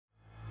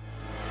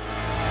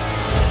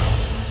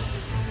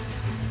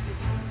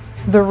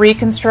The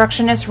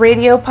Reconstructionist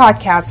Radio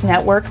Podcast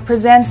Network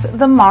presents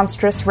The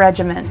Monstrous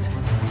Regiment,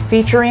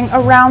 featuring a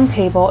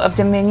roundtable of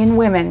Dominion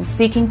women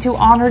seeking to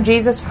honor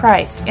Jesus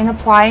Christ in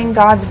applying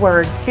God's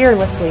Word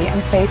fearlessly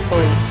and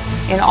faithfully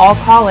in all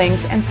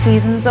callings and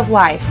seasons of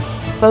life,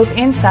 both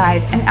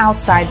inside and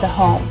outside the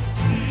home,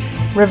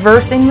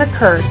 reversing the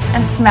curse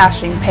and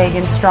smashing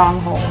pagan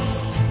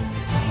strongholds.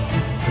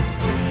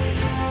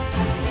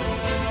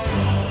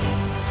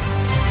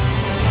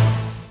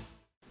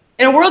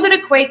 In a world that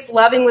equates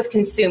loving with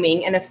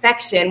consuming and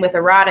affection with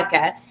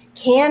erotica,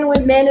 can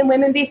men and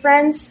women be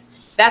friends?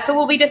 That's what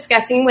we'll be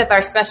discussing with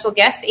our special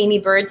guest, Aimee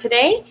Byrd,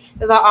 today,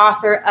 the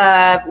author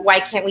of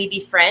Why Can't We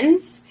Be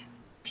Friends?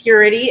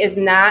 Avoidance is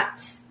not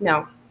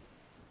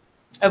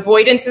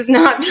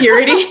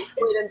purity.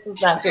 Avoidance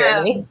is not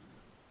purity.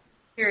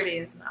 Purity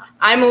is not.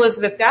 I'm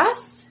Elisabeth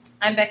Goss.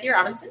 I'm Becky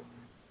Robinson.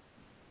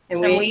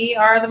 And we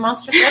are the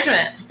Monstrous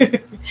Regiment.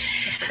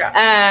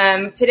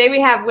 Today we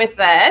have with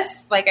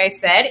us, like I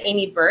said,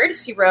 Aimee Byrd.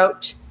 She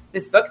wrote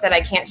this book that I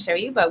can't show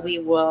you, but we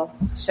will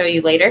show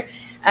you later.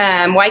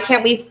 Why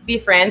Can't We Be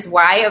Friends?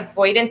 Why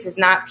Avoidance is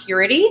Not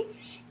Purity.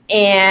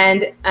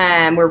 And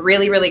we're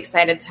really, really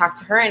excited to talk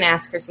to her and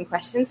ask her some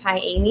questions. Hi,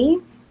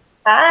 Aimee.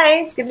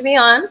 Hi, it's good to be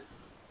on.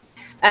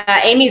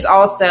 Aimee's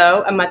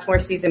also a much more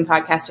seasoned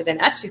podcaster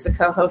than us. She's the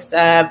co-host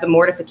of The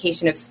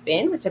Mortification of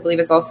Spin, which I believe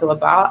is also a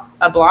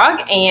blog,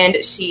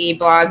 and she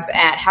blogs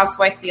at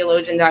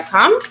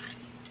housewifetheologian.com.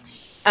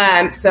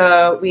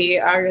 So we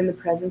are in the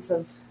presence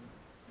of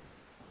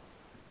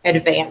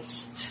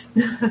advanced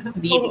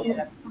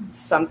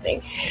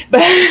something.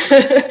 But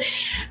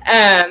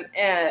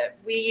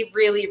we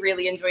really,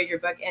 really enjoyed your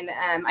book, and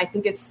I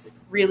think it's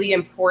really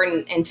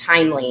important and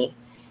timely.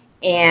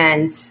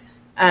 And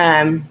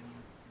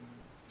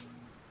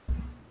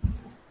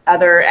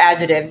other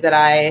adjectives that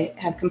I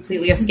have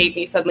completely escaped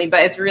me suddenly,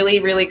 but it's really,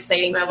 really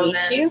exciting to meet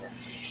you.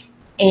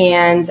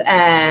 And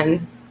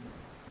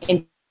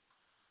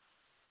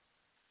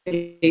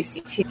introduce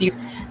you to you.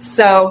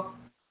 So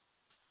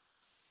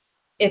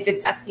if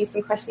it's asking you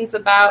some questions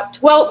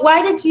about, well,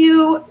 why did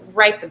you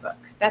write the book?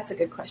 That's a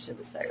good question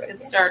to start with.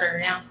 Good starter,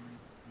 yeah.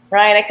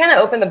 Right. I kind of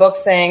opened the book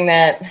saying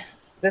that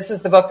this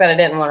is the book that I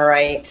didn't want to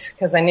write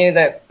because I knew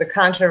that the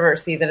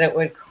controversy that it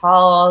would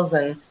cause,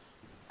 and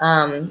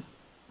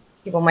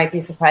people might be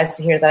surprised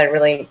to hear that I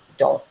really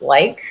don't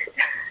like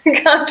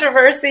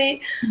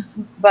controversy.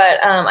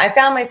 But I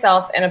found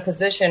myself in a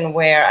position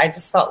where I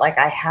just felt like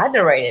I had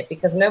to write it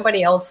because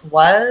nobody else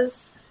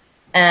was.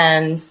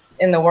 And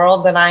in the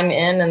world that I'm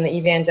in the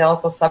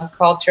evangelical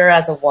subculture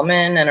as a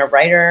woman and a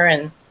writer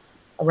and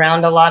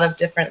around a lot of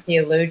different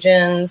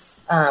theologians,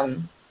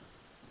 I'm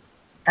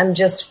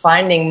just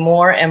finding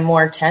more and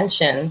more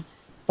tension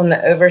from the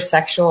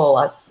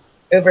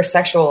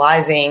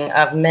over-sexualizing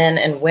of men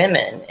and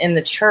women in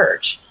the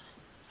church.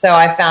 So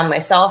I found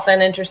myself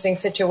in interesting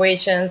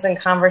situations and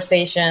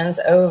conversations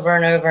over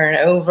and over and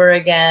over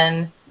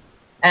again.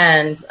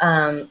 And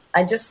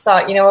I just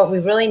thought, you know what, we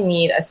really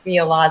need a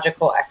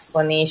theological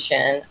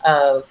explanation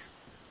of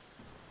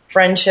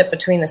friendship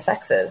between the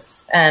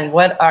sexes and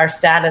what our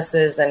status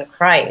is in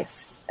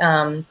Christ.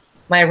 My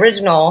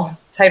original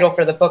title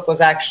for the book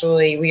was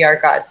actually We Are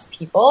God's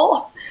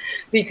People,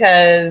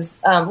 because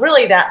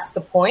really that's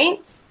the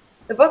point.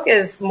 The book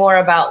is more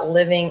about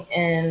living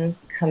in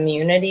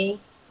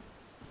community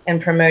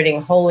and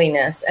promoting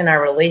holiness in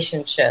our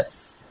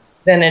relationships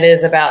than it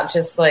is about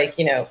just like,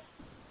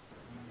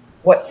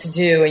 what to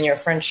do in your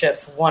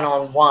friendships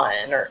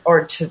one-on-one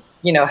or to,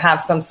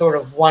 have some sort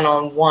of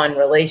one-on-one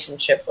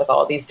relationship with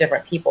all these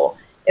different people.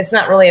 It's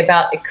not really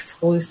about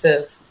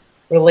exclusive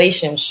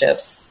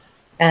relationships,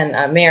 and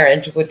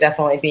marriage would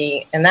definitely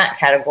be in that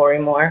category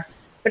more,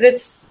 but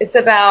it's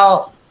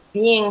about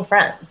being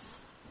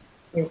friends.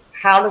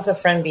 How does a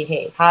friend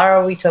behave? How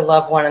are we to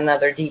love one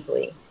another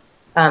deeply,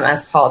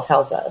 as Paul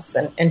tells us?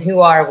 And who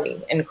are we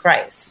in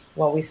Christ?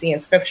 Well, we see in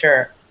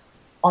Scripture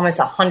almost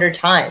 100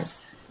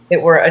 times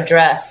that we're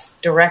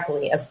addressed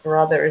directly as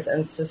brothers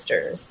and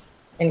sisters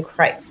in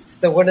Christ.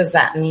 So what does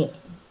that mean?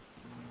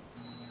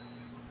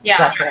 Yeah,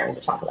 that's what I wanted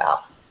to talk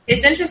about.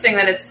 It's interesting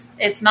that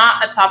it's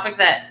not a topic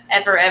that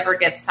ever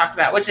gets talked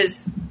about, which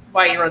is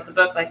why you wrote the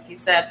book, like you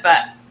said.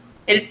 But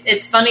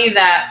it's funny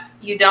that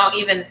you don't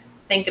even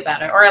think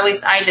about it, or at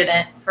least I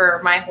didn't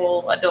for my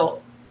whole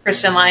adult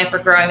Christian life or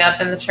growing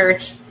up in the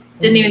church.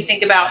 Didn't even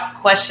think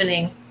about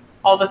questioning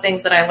all the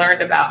things that I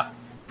learned about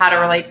how to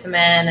relate to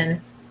men,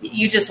 and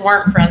you just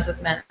weren't friends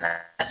with men.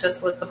 That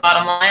just was the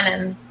bottom line,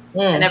 and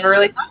I never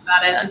really thought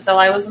about it until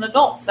I was an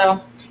adult.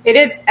 So it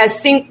is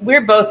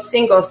we're both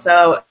single,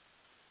 so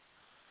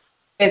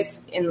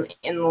it's in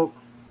the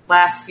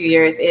last few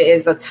years it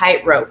is a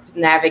tightrope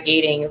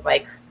navigating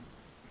like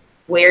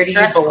where do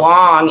you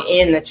belong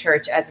in the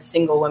church as a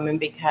single woman,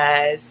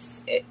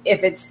 because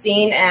if it's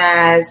seen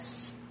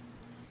as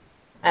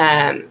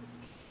too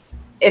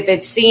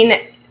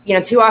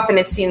often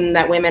it's seen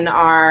that women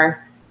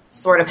are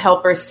sort of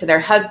helpers to their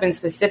husbands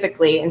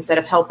specifically instead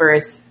of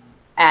helpers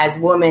as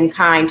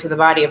womankind to the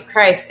body of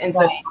Christ. And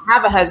so if you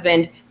have a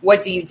husband,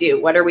 what do you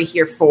do? What are we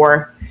here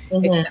for?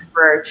 except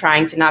for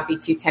trying to not be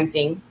too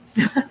tempting.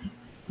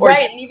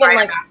 Right, and even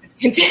like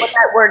what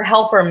that word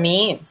helper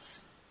means.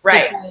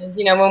 Right. Because,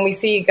 when we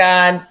see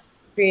God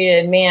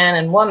created man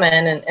and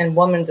woman, and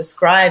woman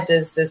described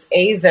as this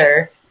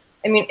azer,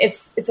 I mean,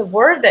 it's a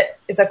word that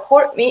is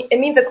it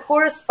means a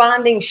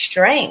corresponding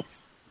strength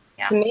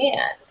to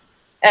man.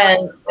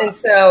 And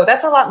so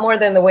that's a lot more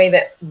than the way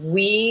that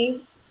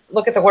we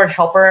look at the word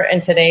helper in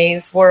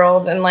today's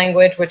world and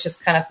language, which is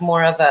kind of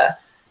more of a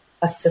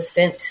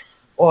assistant,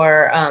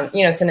 or,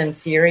 it's an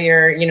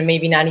inferior,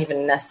 maybe not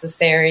even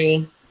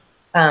necessary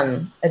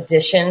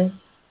addition.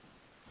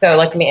 So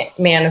like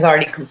man is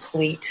already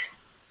complete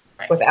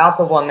without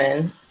the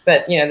woman,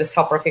 but, this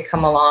helper could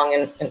come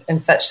along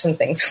and fetch some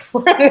things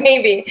for him,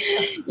 maybe,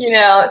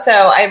 So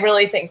I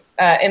really think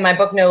in my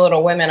book, No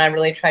Little Women, I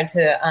really tried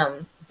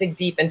to dig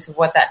deep into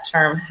what that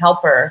term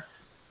helper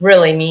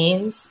really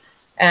means,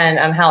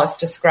 and how it's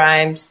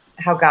described,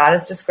 how God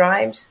is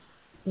described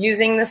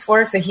using this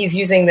word. So he's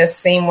using this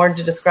same word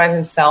to describe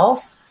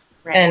himself.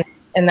 Right.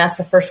 And that's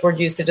the first word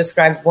used to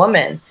describe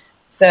woman.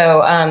 So,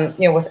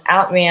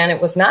 without man,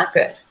 it was not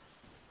good.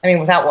 I mean,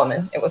 without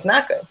woman, it was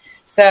not good.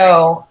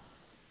 So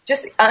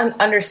just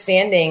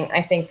understanding,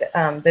 I think,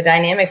 the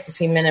dynamics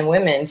between men and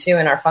women, too,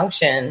 in our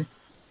function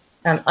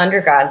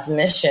under God's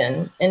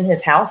mission in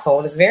his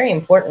household is very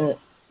important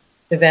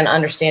to then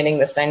understanding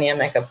this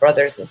dynamic of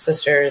brothers and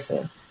sisters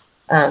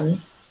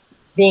and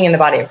being in the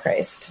body of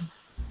Christ.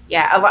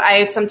 Yeah,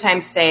 I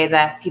sometimes say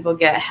that people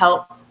get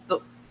help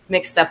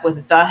mixed up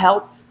with the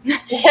help.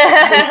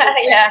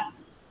 Yeah.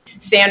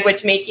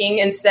 Sandwich making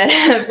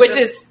instead of, which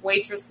is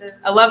waitresses.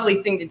 A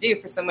lovely thing to do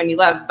for someone you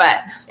love,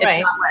 but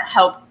it's not what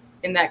help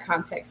in that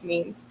context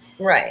means.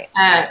 Right.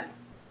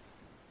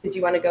 Did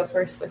you want to go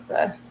first with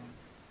the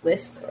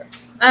list?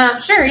 Or?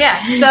 Sure,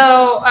 yeah.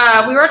 So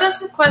we wrote down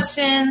some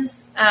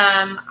questions.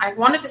 I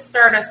wanted to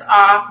start us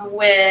off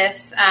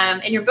with,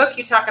 in your book,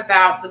 you talk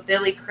about the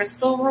Billy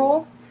Crystal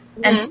rule.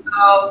 Mm-hmm. And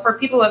so for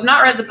people who have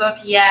not read the book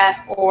yet,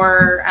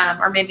 or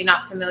maybe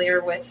not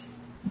familiar with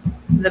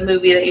the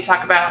movie that you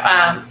talk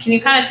about, can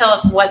you kind of tell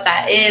us what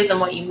that is and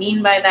what you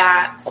mean by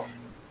that?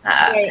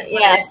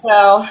 Yeah,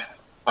 so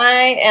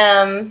I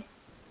am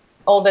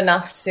old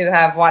enough to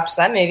have watched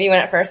that movie when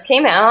it first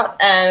came out,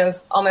 and it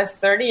was almost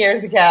 30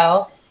 years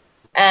ago.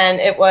 And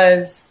it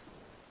was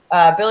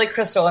Billy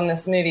Crystal in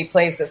this movie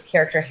plays this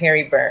character,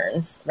 Harry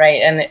Burns,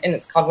 right? And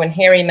it's called When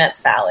Harry Met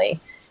Sally.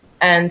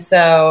 And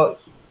so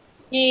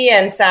he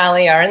and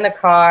Sally are in the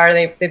car.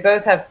 They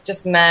both have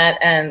just met,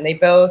 and they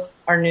both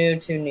are new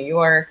to New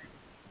York.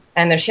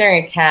 And they're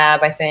sharing a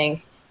cab, I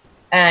think.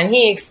 And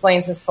he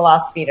explains his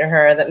philosophy to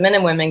her that men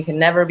and women can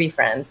never be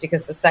friends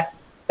because the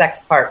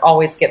sex part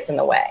always gets in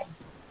the way.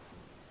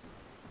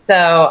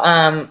 So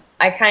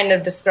I kind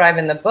of describe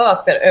in the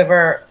book that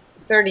over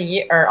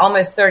 30 or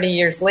almost 30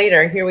 years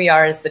later, here we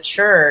are as the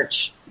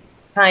church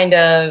kind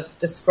of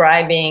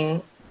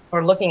describing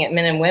or looking at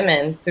men and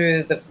women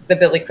through the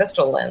Billy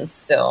Crystal lens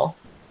still.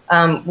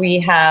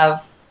 We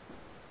have,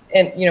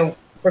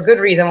 for good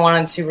reason,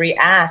 wanted to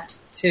react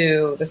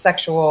to the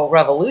sexual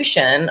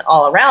revolution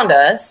all around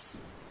us,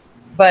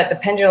 but the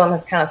pendulum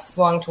has kind of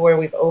swung to where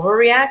we've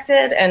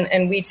overreacted,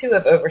 and we too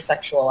have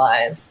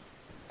over-sexualized.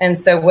 And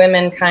so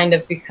women kind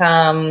of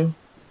become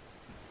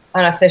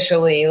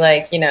unofficially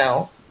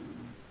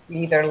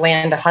either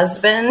land a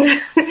husband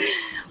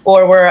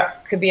or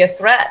could be a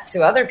threat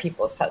to other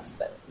people's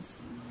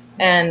husbands.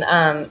 And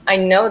I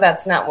know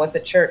that's not what the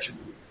church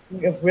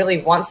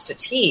really wants to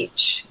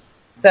teach.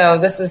 So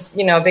this is,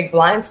 a big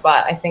blind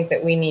spot, I think,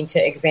 that we need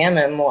to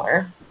examine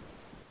more.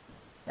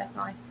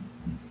 Definitely.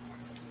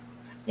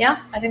 Yeah,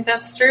 I think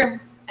that's true.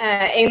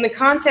 In the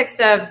context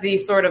of the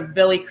sort of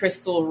Billy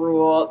Crystal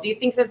rule, do you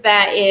think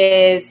that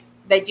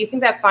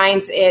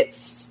finds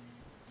its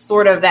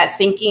sort of that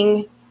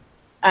thinking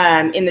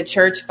in the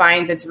church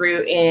finds its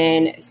root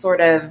in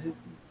sort of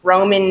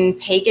Roman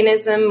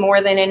paganism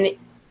more than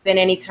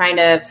any kind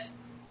of...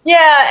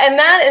 Yeah, and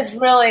that is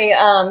really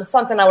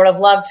something I would have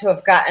loved to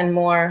have gotten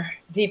more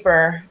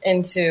deeper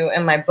into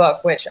in my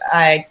book, which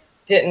I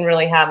didn't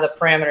really have the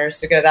parameters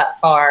to go that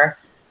far.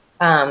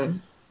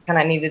 Kind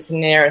of needed to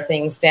narrow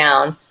things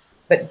down.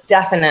 But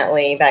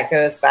definitely that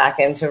goes back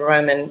into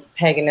Roman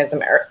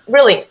paganism, or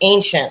really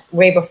ancient,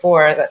 way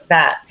before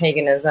that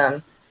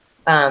paganism,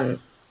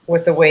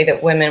 with the way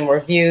that women were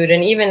viewed.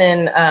 And even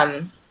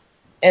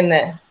in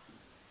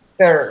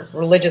their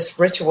religious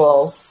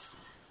rituals,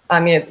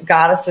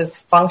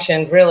 goddesses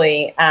functioned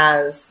really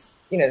as,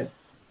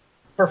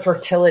 for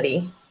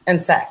fertility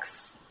and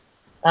sex.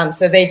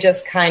 So they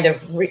just kind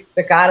of,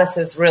 the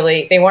goddesses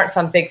really, they weren't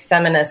some big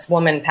feminist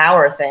woman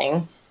power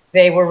thing.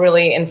 They were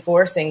really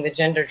enforcing the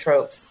gender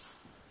tropes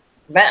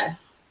then.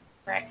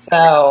 Right.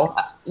 So,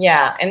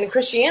 yeah. And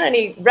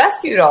Christianity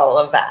rescued all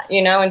of that,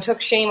 and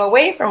took shame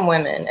away from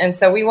women. And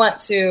so we want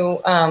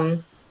to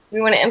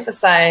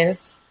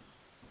emphasize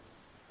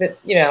that,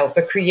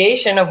 the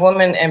creation of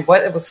woman and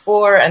what it was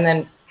for, and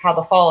then how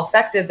the fall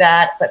affected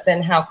that, but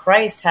then how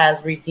Christ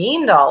has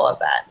redeemed all of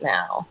that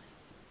now.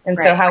 And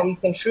so how we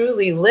can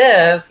truly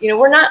live,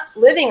 we're not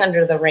living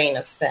under the reign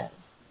of sin.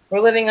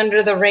 We're living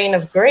under the reign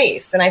of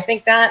grace. And I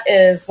think that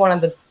is one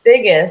of the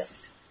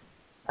biggest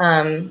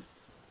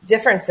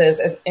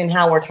differences in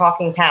how we're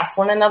talking past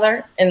one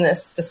another in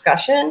this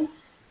discussion,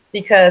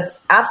 because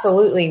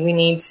absolutely we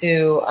need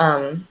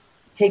to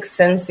take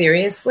sin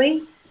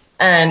seriously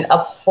and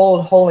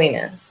uphold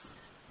holiness.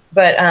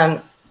 But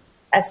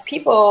as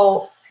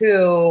people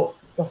who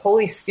the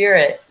Holy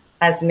Spirit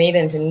has made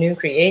into new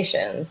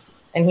creations,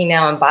 and he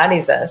now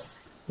embodies us,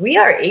 we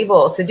are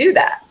able to do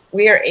that.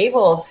 We are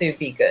able to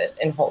be good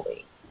and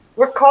holy.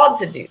 We're called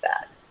to do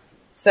that.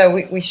 So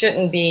we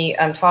shouldn't be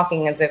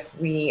talking as if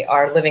we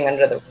are living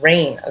under the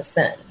reign of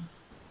sin.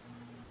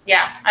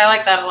 Yeah, I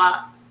like that a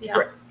lot.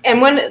 Yeah. And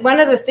one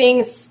of the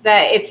things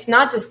that it's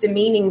not just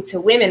demeaning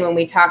to women when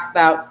we talk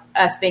about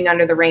us being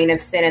under the reign of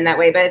sin in that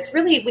way, but it's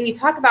really when you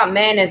talk about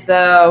men as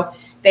though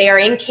they are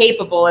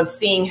incapable of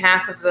seeing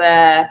half of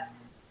the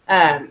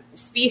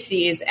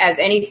species as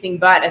anything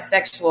but a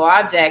sexual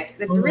object.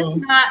 That's really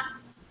not,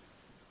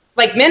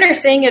 like, men are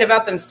saying it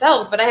about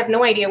themselves, but I have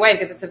no idea why,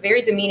 because it's a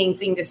very demeaning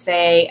thing to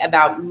say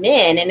about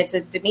men, and it's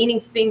a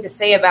demeaning thing to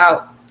say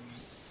about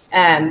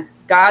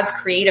God's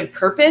creative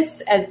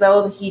purpose, as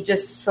though he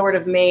just sort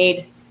of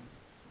made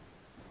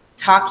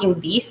talking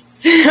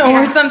beasts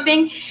or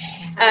something.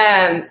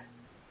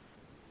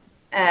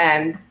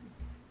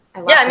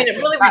 It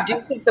really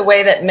reduces the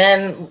way that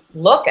men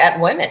look at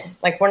women.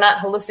 Like, we're not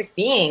holistic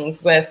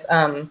beings with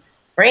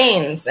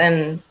brains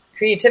and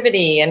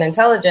creativity and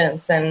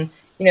intelligence and,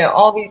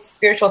 all these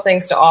spiritual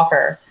things to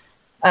offer.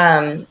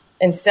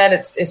 Instead,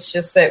 it's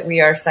just that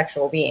we are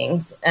sexual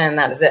beings, and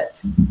that is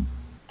it.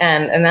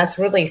 And that's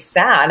really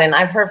sad. And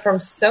I've heard from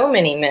so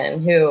many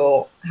men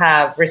who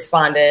have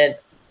responded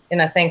in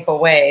a thankful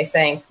way,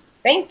 saying,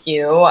 thank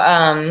you.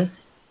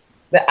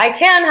 That I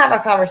can have a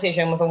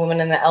conversation with a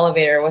woman in the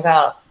elevator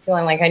without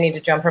feeling like I need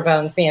to jump her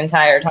bones the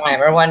entire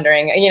time, or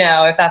wondering,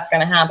 if that's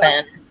going to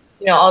happen.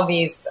 All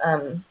these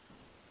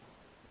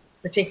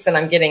critiques that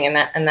I'm getting in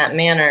that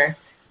manner,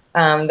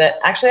 that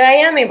actually I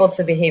am able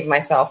to behave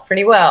myself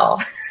pretty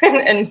well,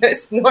 and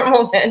most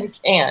normal men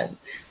can.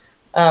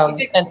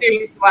 We've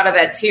experienced a lot of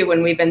that too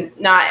when we've been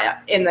not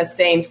in the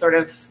same sort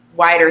of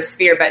wider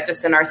sphere, but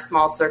just in our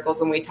small circles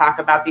when we talk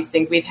about these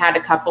things. We've had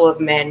a couple of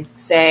men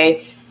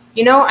say,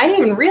 I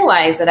didn't even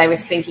realize that I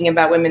was thinking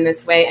about women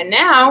this way, and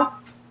now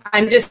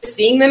I'm just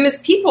seeing them as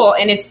people,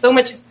 and it's so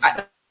much.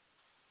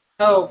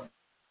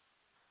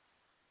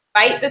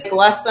 Fight this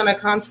lust on a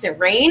constant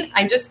reign.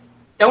 I just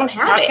don't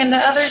have talking it. to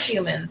other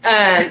humans,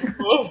 and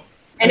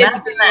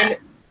isn't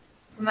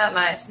that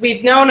nice?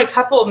 We've known a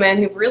couple of men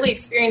who've really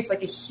experienced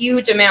like a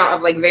huge amount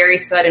of like very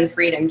sudden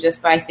freedom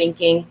just by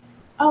thinking,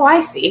 oh, I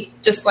see.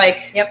 Just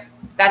like, yep,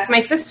 that's my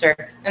sister.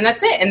 And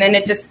that's it. And then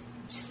it just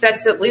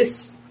sets it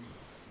loose.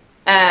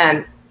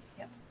 And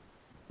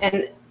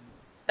that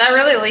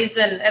really leads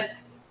in.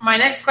 My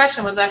next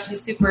question was actually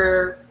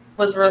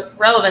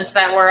relevant to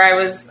that, where I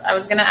was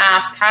going to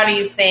ask, how do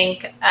you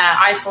think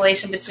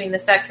isolation between the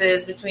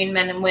sexes, between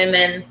men and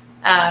women,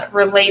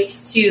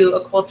 relates to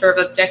a culture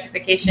of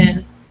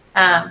objectification?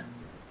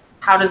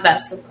 How does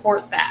that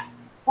support that?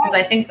 Because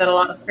I think that a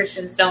lot of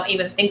Christians don't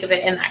even think of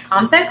it in that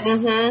context.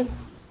 Mm-hmm.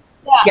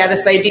 Yeah,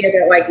 this idea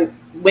that like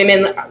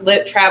women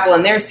travel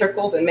in their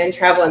circles and men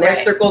travel in their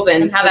circles,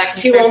 and how that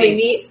two only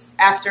meet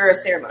after a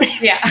ceremony.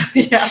 Yeah.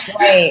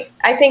 Right.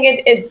 I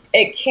think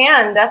it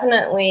can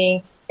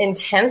definitely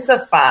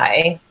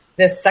intensify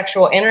this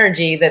sexual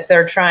energy that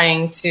they're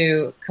trying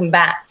to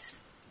combat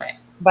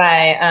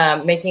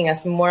by making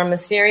us more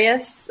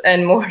mysterious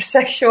and more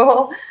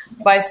sexual,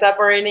 by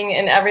separating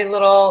in every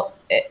little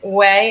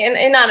way.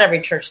 And not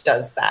every church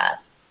does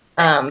that.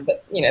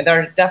 But,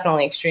 there are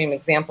definitely extreme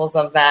examples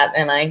of that,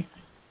 and I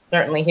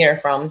certainly hear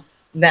from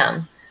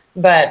them.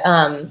 But,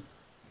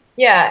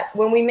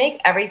 when we make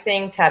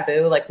everything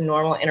taboo, like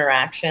normal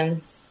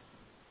interactions,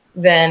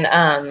 then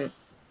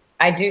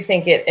I do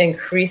think it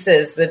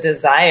increases the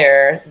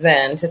desire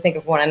then to think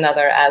of one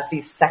another as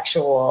these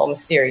sexual,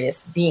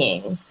 mysterious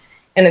beings.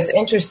 And it's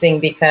interesting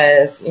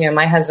because,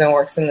 my husband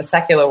works in the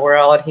secular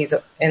world. He's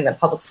in the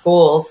public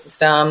school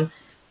system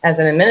as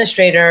an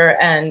administrator.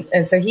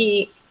 And so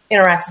he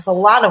interacts with a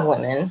lot of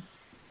women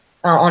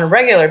on a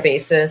regular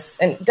basis,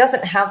 and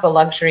doesn't have the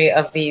luxury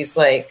of these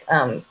like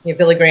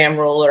Billy Graham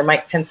rule or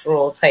Mike Pence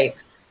rule type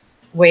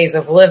ways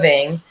of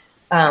living,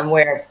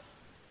 where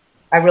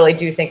I really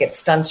do think it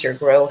stunts your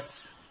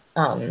growth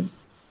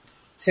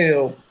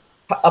to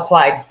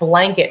apply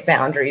blanket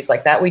boundaries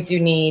like that. We do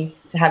need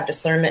to have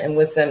discernment and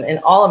wisdom in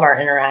all of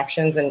our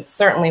interactions, and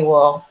certainly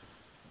will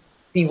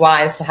be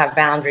wise to have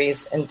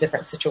boundaries in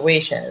different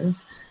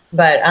situations.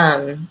 But,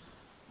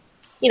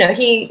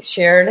 he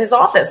shared his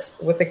office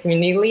with the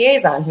community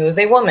liaison, who is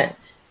a woman.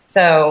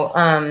 So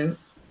I'm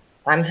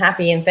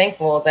happy and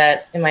thankful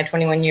that in my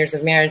 21 years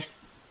of marriage,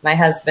 my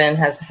husband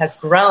has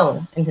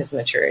grown in his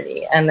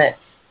maturity, and that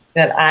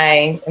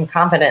I am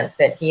confident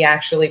that he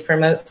actually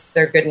promotes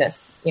their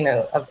goodness,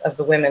 of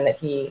the women that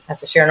he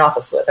has to share an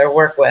office with or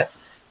work with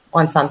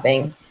on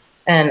something.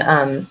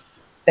 And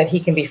that he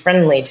can be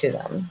friendly to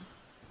them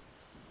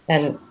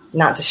and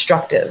not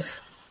destructive.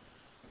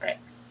 Right.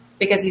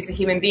 Because he's a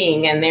human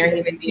being and they're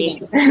human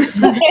beings.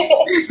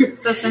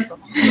 So simple.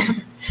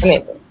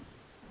 Amazing.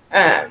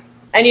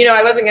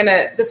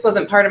 And this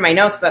wasn't part of my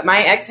notes, but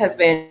my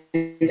ex-husband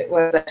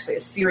was actually a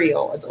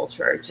serial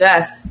adulterer.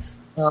 Just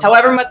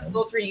however much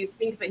adultery you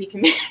think that he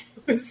committed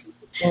was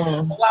a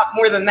lot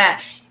more than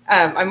that.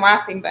 I'm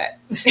laughing, but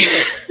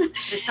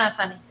it's not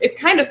funny.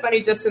 It's kind of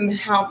funny just in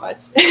how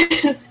much.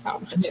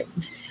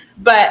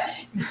 But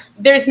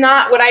there's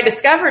not, what I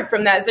discovered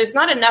from that is there's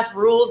not enough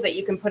rules that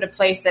you can put in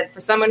place that for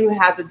someone who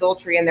has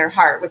adultery in their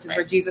heart, which is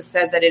where Jesus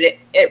says that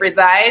it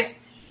resides.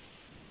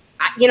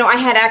 I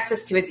had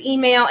access to his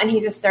email and he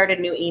just started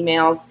new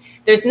emails.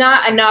 There's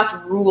not enough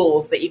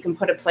rules that you can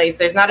put in place.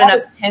 There's not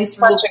enough tense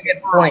rules. Such a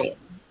good point.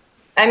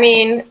 I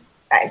mean,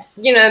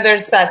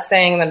 there's that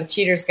saying that the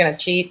cheater's going to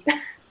cheat.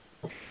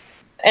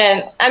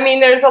 And I mean,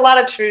 there's a lot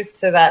of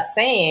truth to that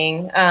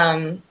saying.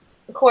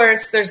 Of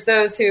course, there's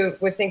those who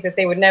would think that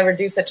they would never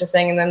do such a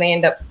thing. And then they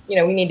end up,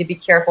 we need to be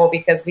careful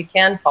because we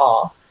can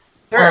fall.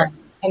 Sure.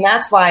 And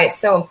that's why it's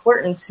so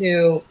important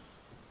to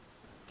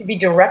be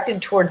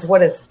directed towards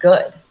what is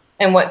good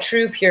and what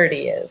true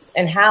purity is,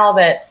 and how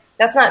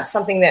that's not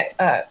something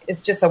that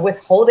is just a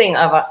withholding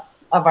of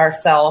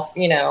ourself,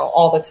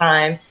 all the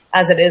time,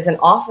 as it is an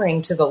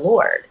offering to the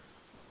Lord.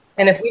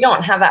 And if we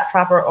don't have that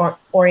proper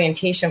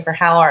orientation for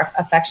how our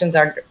affections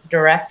are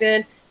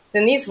directed,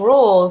 then these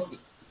rules,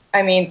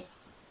 they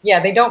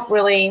don't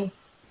really,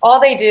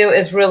 all they do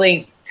is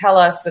really tell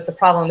us that the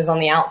problem is on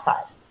the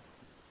outside.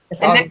 And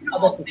that can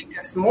also make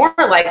us more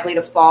likely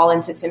to fall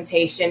into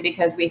temptation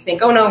because we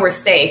think, oh no, we're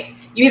safe.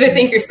 You either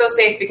think you're so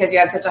safe because you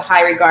have such a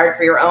high regard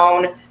for your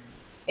own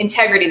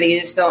integrity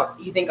that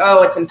you think,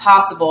 oh, it's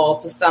impossible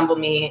to stumble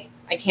me.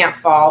 I can't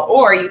fall.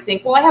 Or you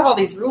think, well, I have all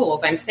these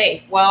rules. I'm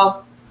safe.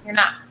 Well, you're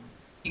not.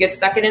 You get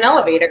stuck in an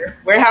elevator.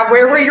 Where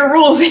were your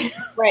rules?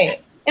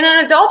 Right. And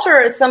an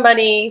adulterer is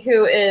somebody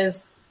who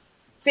is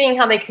seeing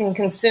how they can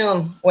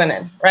consume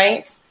women,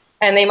 right?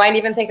 And they might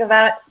even think of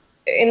that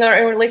in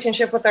their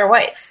relationship with their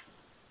wife.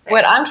 Right.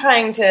 What I'm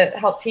trying to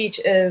help teach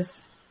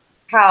is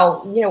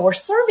how, we're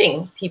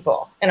serving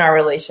people in our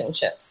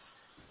relationships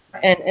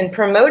and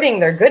promoting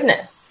their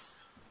goodness.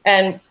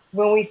 And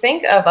when we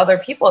think of other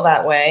people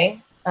that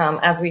way,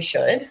 as we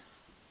should,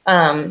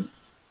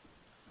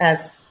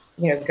 as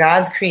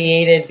God's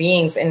created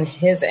beings in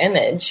his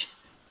image,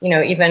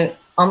 even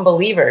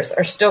unbelievers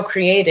are still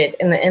created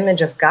in the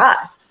image of God.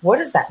 What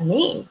does that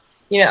mean?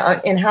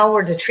 And how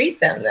we're to treat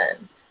them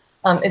then.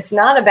 It's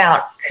not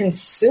about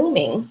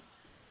consuming.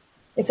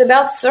 It's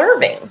about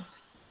serving.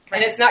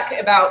 And it's not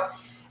about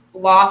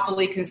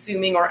lawfully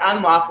consuming or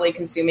unlawfully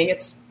consuming.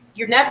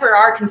 You never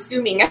are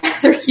consuming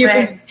other human.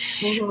 Right.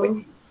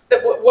 Mm-hmm.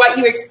 What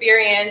you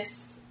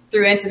experience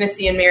through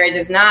intimacy in marriage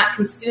is not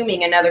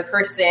consuming another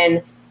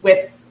person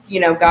with,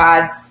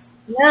 God's.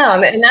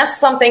 No, and that's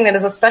something that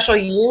is a special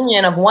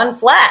union of one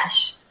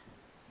flesh.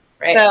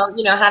 Right. So,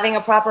 having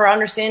a proper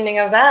understanding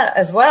of that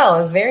as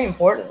well is very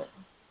important.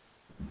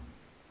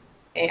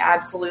 I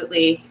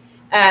absolutely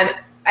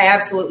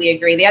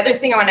agree. The other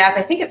thing I want to ask,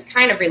 I think it's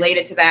kind of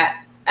related to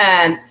that.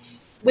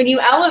 When you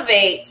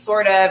elevate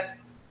sort of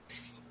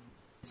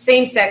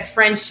same-sex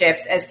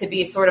friendships as to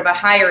be sort of a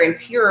higher and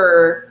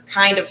purer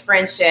kind of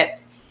friendship,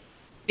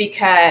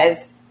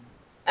 because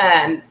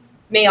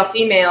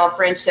male-female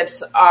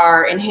friendships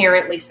are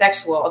inherently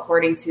sexual,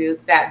 according to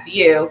that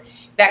view,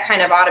 that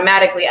kind of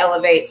automatically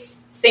elevates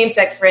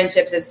same-sex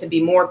friendships as to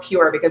be more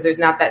pure because there's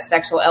not that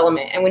sexual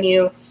element. And when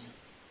you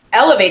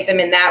elevate them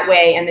in that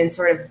way and then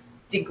sort of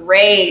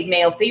degrade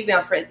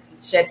male-female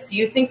friendships, do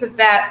you think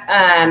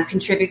that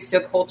contributes to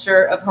a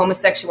culture of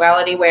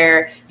homosexuality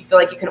where you feel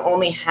like you can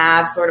only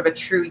have sort of a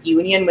true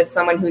union with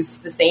someone who's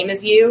the same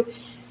as you?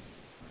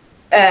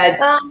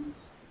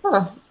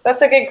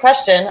 That's a good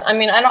question.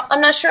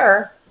 I'm not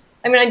sure.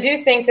 I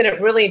do think that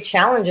it really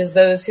challenges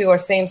those who are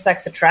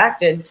same-sex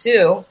attracted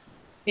too,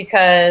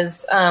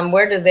 because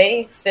where do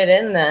they fit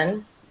in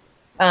then?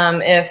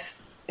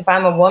 If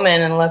I'm a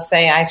woman and let's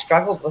say I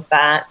struggled with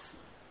that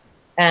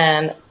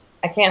and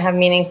I can't have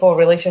meaningful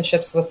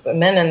relationships with the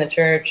men in the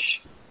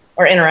church,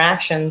 or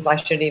interactions, I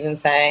should even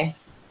say,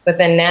 but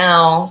then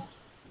now,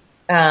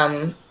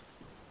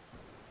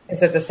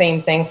 is it the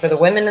same thing for the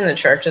women in the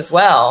church as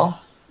well?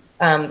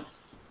 How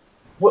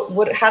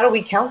do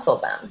we counsel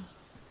them?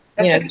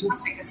 That's a good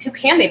question, because who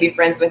can they be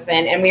friends with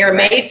then? And we are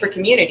made for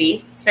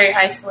community. It's very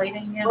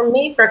isolating. Yeah. We're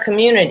made for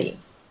community.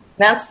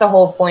 That's the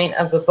whole point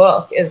of the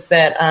book, is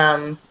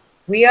that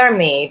we are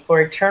made for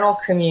eternal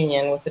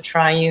communion with the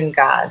triune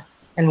God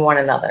and one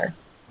another.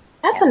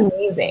 That's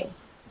amazing.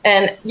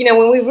 And,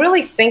 when we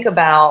really think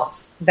about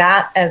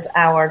that as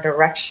our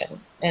direction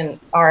and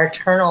our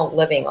eternal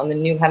living on the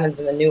new heavens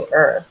and the new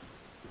earth,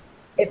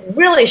 it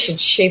really should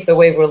shape the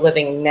way we're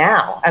living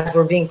now as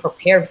we're being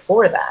prepared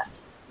for that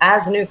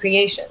as new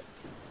creations.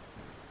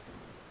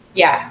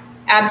 Yeah,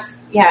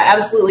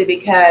 absolutely.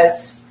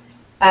 Because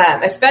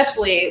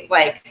especially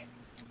like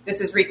this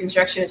is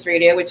Reconstructionist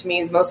radio, which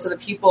means most of the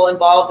people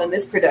involved in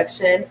this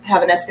production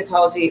have an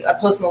eschatology, a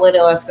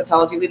post-millennial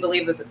eschatology. We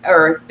believe that,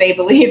 or they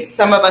believe,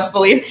 some of us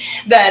believe,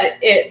 that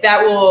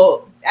that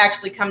will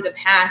actually come to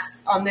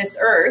pass on this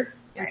earth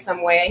in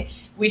some way.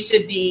 We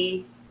should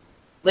be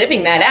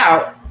living that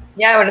out.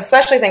 Yeah, I would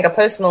especially think a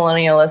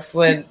post-millennialist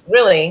would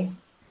really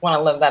want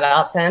to live that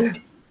out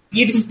then.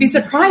 You'd just be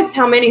surprised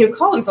how many who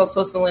call themselves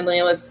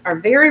post-millennialists are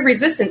very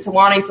resistant to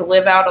wanting to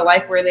live out a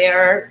life where they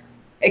are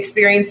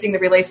experiencing the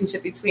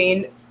relationship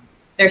between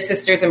their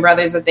sisters and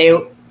brothers that they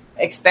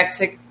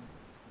expect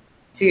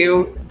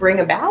to bring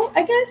about,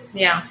 I guess.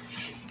 Yeah.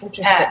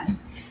 Interesting.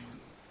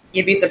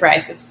 You'd be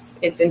surprised.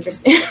 It's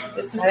interesting. It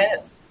is.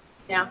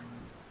 Yeah.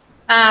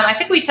 I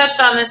think we touched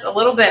on this a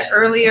little bit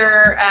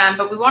earlier,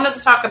 but we wanted to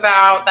talk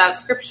about that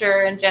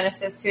scripture in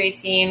Genesis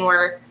 2:18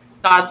 where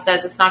God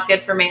says it's not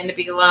good for man to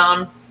be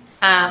alone.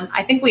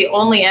 I think we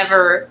only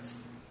ever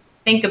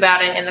think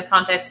about it in the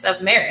context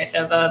of marriage,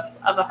 of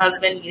a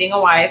husband meeting a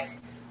wife.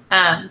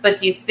 But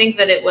do you think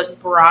that it was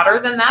broader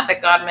than that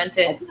God meant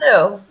it? I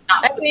do.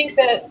 I think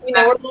that,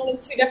 we're learning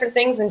two different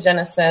things in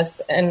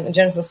Genesis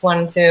 1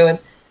 and 2.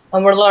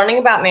 And we're learning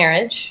about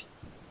marriage.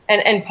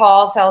 And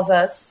Paul tells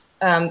us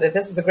that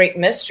this is a great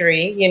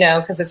mystery,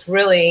 because it's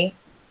really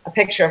a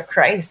picture of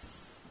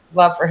Christ's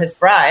love for his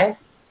bride.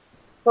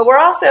 But we're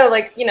also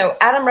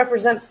Adam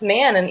represents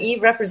man and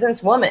Eve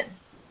represents woman.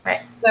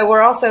 Right. So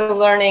we're also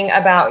learning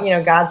about,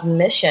 God's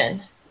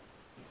mission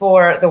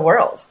for the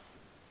world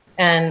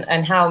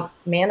and how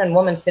man and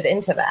woman fit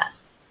into that.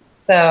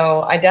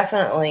 So I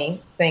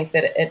definitely think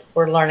that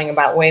we're learning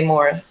about way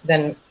more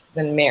than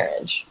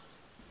marriage,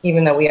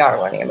 even though we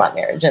are learning about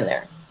marriage in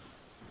there.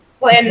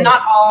 Well, and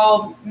not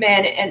all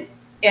men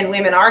and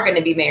women are going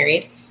to be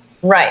married.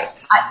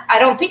 Right. I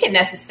don't think it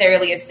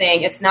necessarily is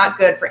saying it's not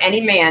good for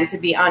any man to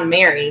be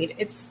unmarried.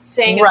 It's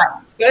saying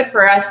it's good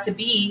for us to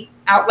be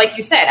out, like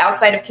you said,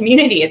 outside of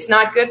community. It's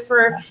not good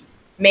for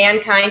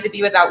mankind to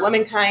be without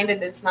womankind,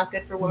 and it's not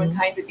good for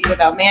womankind to be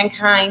without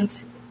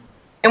mankind.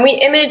 And we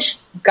image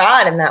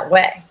God in that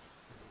way.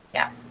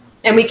 Yeah.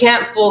 And we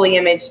can't fully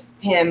image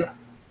him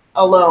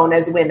alone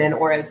as women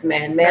or as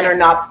men. Men are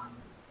not.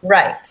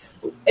 Right.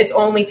 It's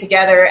only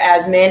together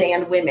as men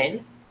and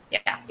women.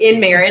 Yeah. In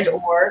marriage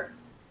or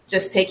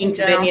just taking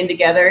dominion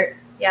together.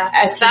 Yeah.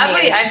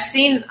 Sadly, I've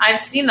seen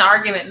the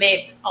argument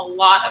made a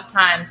lot of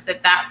times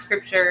that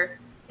scripture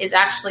is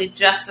actually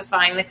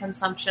justifying the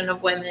consumption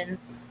of women,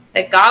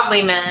 that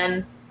godly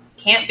men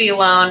can't be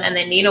alone and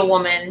they need a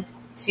woman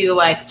to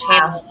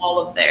channel all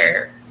of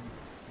their.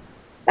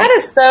 That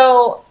is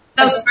so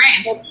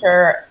strange.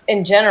 Scripture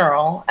in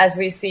general, as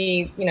we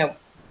see,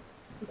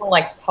 people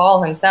like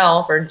Paul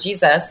himself or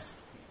Jesus,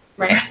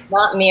 right,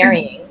 not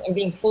marrying and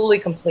being fully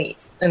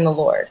complete in the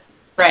Lord.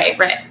 Right.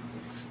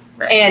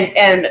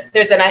 And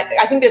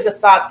I think there's a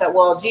thought that,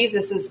 well,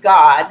 Jesus is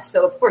God,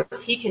 so of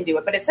course he can do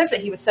it. But it says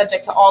that he was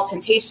subject to all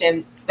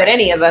temptation that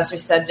any of us are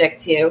subject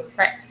to.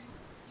 Right.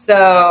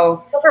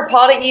 So for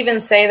Paul to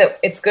even say that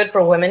it's good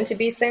for women to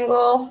be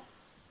single,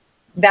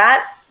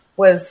 that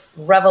was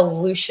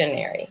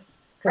revolutionary.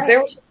 Because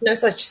there was no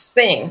such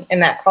thing in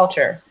that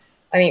culture.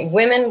 I mean,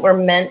 women were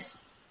meant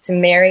to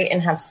marry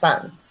and have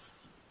sons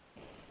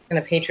in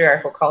a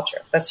patriarchal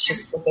culture. That's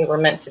just what they were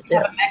meant to do.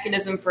 Have a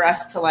mechanism for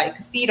us to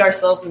feed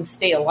ourselves and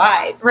stay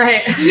alive,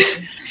 right?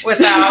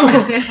 Without,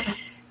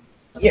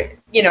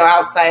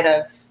 outside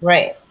of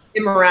right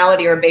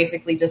immorality or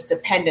basically just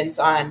dependence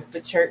on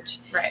the church,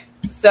 right?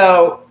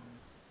 So,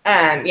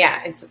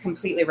 it's a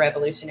completely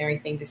revolutionary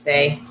thing to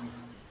say.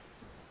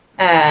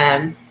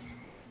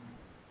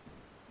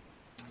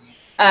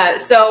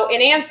 So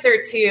in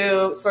answer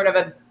to sort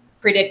of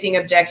predicting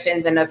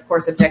objections, and of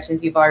course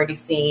objections you've already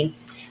seen.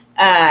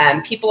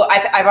 People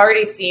I've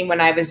already seen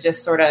when I was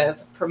just sort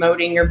of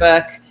promoting your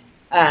book,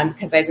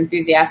 because I was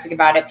enthusiastic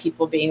about it,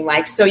 people being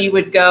like, so you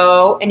would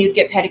go and you'd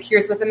get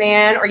pedicures with a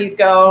man, or you'd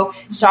go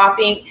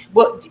shopping.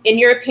 What, in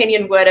your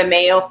opinion, would a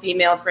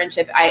male-female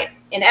friendship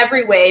in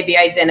every way be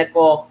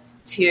identical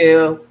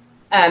to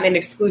an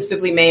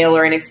exclusively male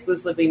or an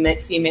exclusively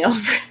female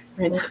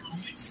friendship?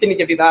 I'm just going to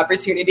give you the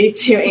opportunity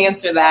to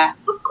answer that.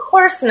 Of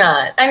course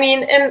not. I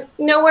mean, and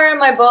nowhere in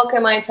my book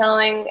am I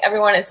telling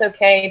everyone it's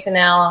okay to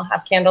now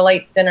have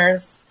candlelight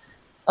dinners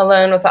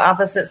alone with the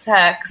opposite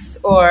sex,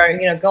 or,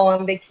 go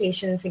on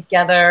vacation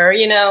together.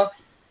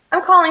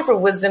 I'm calling for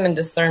wisdom and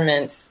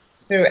discernment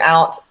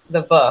throughout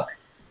the book,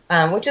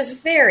 which is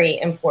very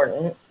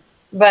important.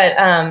 But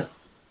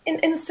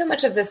and so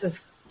much of this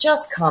is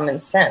just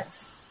common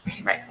sense.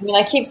 Right. I mean,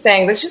 I keep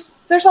saying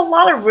there's a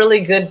lot of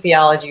really good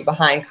theology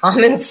behind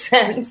common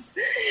sense.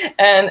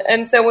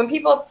 And so when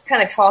people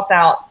kind of toss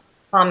out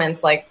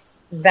comments like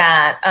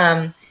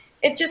that,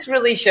 it just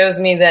really shows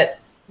me that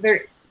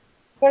they're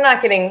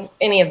not getting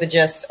any of the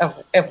gist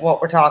of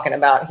what we're talking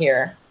about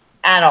here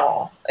at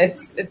all.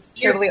 It's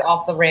purely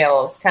off the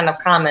rails kind of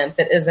comment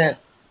that isn't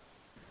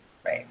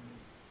right.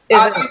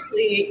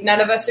 Obviously,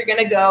 none of us are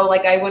going to go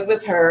like I would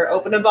with her,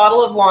 open a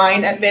bottle of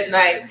wine at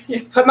midnight,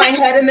 put my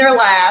head in their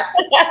lap,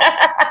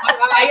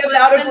 lie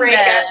about a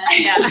breakup.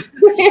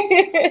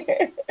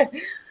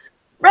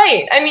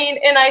 Right. I mean,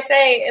 and I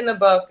say in the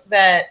book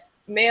that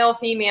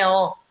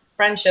male-female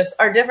friendships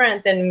are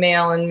different than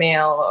male and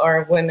male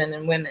or women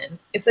and women.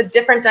 It's a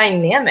different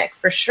dynamic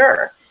for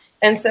sure.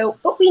 And so,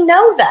 but we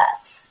know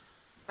that.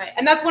 Right.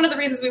 And that's one of the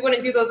reasons we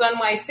wouldn't do those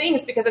unwise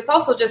things, because it's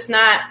also just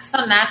not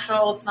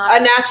natural. It's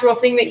not a natural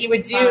thing that you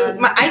would do.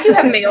 I do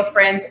have male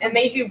friends, and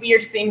they do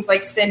weird things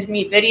like send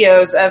me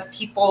videos of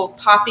people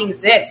popping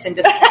zits and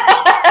just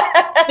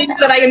things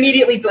that I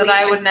immediately delete. That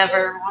I would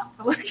never want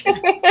to look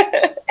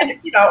at. And,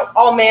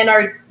 all men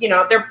are,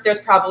 there's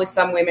probably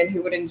some women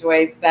who would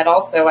enjoy that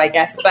also, I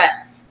guess. But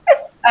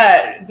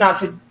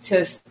not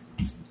to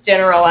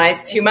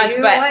generalize too much,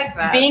 but like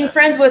that, being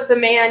friends with the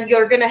man,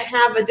 you're going to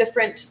have a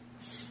different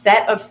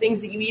set of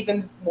things that you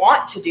even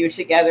want to do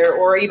together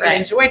or even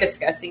enjoy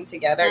discussing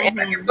together. Mm-hmm.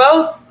 And you're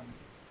both,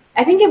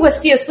 I think it was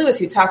C.S. Lewis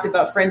who talked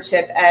about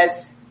friendship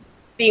as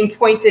being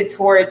pointed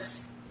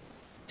towards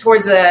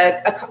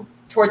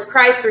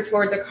Christ or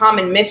towards a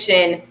common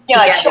mission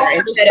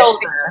together instead of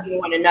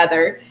one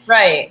another.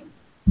 Right.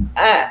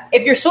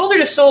 If you're shoulder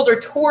to shoulder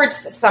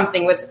towards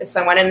something with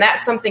someone, and that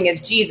something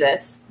is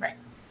Jesus, right?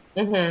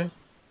 Mm-hmm.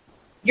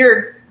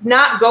 You're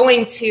not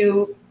going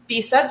to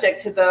be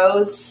subject to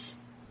those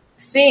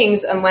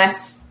things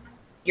unless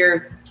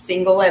you're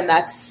single, and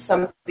that's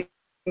something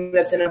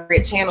that's an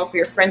appropriate channel for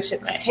your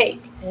friendship to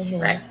take. Mm-hmm.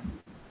 Right.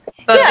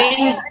 But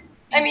being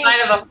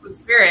inside of the Holy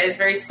Spirit is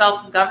very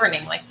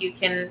self-governing. Like you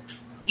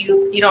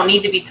don't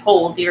need to be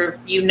told. You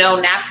know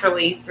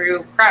naturally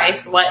through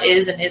Christ what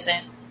is and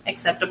isn't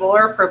acceptable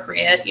or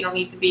appropriate. You don't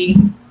need to be.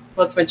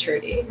 What's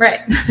maturity?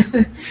 Right.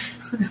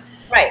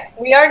 Right.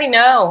 We already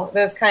know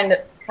those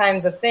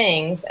kinds of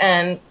things,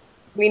 and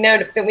we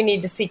know that we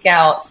need to seek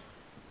out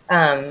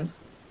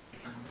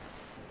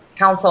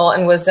counsel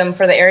and wisdom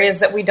for the areas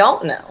that we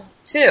don't know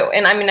too.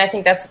 And I mean, I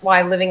think that's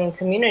why living in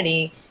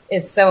community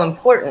is so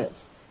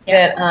important.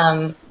 Yeah.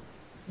 That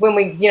when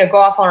we go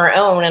off on our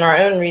own and our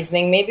own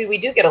reasoning, maybe we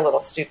do get a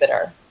little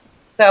stupider.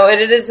 So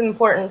it is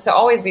important to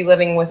always be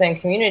living within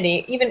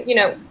community. Even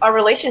our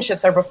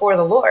relationships are before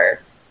the Lord,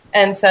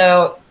 and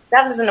so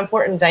that is an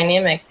important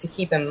dynamic to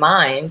keep in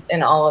mind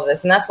in all of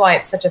this. And that's why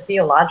it's such a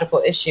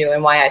theological issue,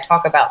 and why I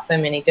talk about so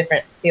many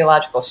different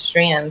theological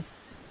strands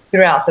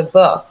throughout the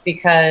book,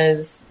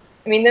 because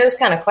I mean, those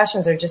kind of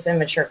questions are just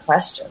immature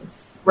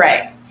questions.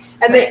 Right.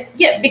 And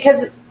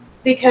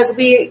because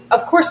we,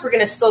 of course, we're going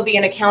to still be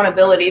in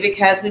accountability,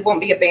 because we won't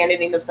be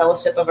abandoning the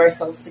fellowship of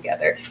ourselves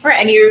together. Right.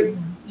 And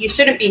you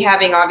shouldn't be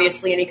having,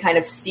 obviously, any kind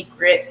of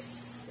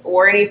secrets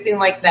or anything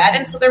like that.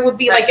 And so there would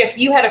be, like, if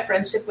you had a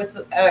friendship with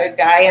a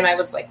guy and I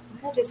was like,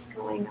 what is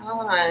going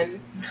on?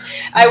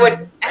 I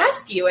would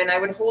ask you, and I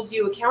would hold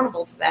you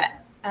accountable to that.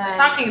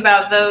 Talking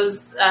about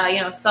those,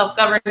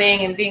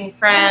 self-governing and being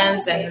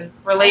friends and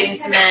relating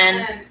to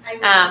men,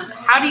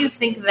 how do you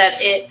think that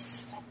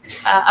it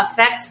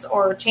affects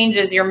or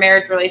changes your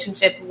marriage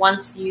relationship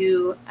once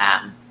you,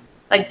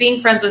 being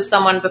friends with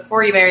someone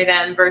before you marry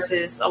them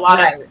versus a lot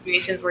of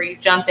situations where you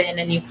jump in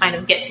and you kind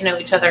of get to know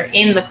each other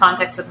in the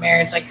context of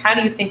marriage? Like, how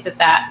do you think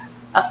that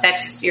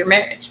affects your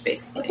marriage,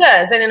 basically? It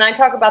does, and I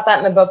talk about that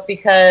in the book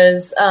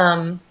because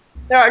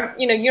there are,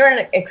 you're in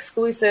an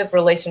exclusive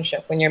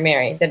relationship when you're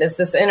married. That is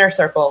this inner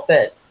circle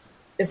that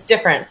is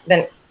different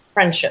than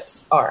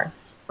friendships are.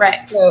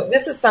 Right. So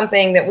this is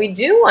something that we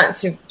do want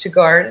to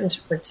guard and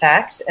to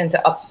protect and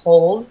to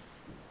uphold.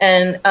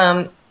 And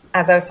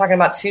as I was talking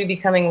about two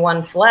becoming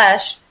one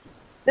flesh,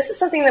 this is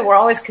something that we're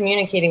always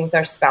communicating with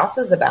our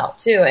spouses about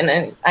too.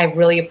 And I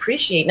really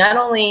appreciate not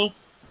only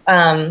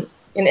in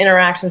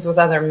interactions with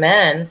other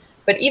men,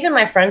 but even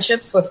my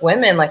friendships with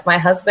women. Like my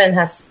husband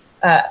has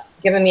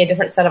given me a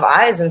different set of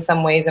eyes in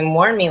some ways and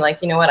warned me,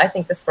 like, you know what, I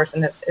think this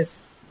person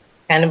is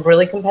kind of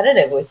really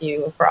competitive with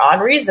you for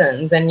odd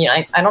reasons. And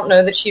I don't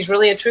know that she's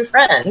really a true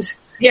friend.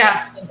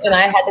 Yeah. And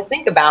I had to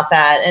think about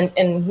that.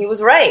 And he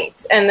was right.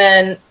 And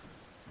then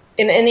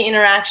in any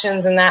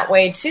interactions in that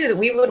way too, that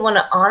we would want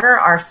to honor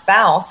our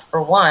spouse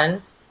for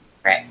one.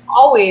 Right.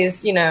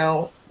 Always,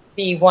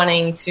 be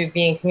wanting to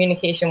be in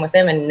communication with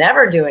them and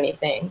never do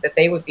anything that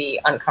they would be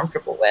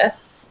uncomfortable with.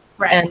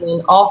 Right. And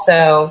then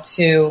also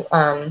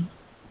to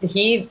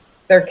heed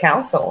their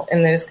counsel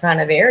in those kind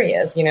of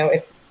areas.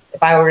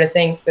 If I were to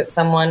think that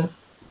someone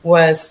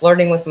was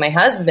flirting with my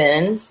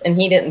husband and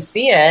he didn't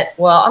see it,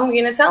 well, I'm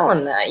going to tell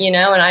him that,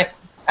 and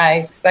I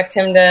expect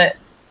him to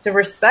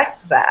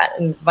respect that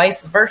and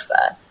vice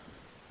versa.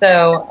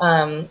 So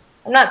I'm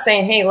not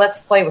saying, hey, let's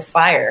play with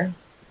fire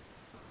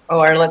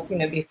or let's,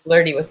 be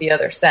flirty with the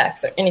other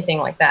sex or anything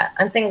like that.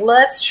 I'm saying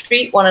let's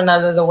treat one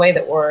another the way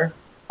that we're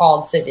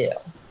called to do.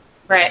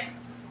 Right.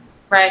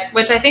 Right.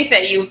 Which I think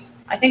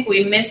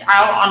we miss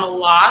out on a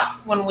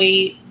lot when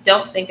we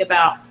don't think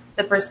about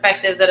the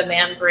perspective that a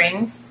man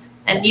brings.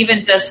 And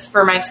even just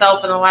for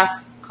myself in the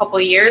last couple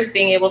of years,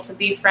 being able to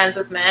be friends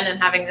with men and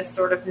having this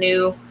sort of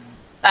new,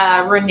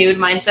 renewed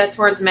mindset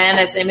towards men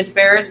as image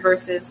bearers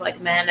versus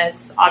like men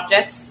as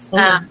objects.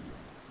 Mm-hmm.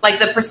 Like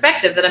the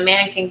perspective that a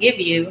man can give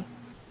you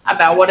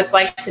about what it's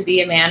like to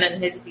be a man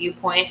and his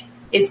viewpoint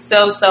is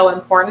so, so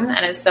important,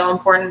 and is so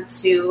important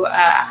to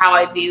how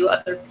I view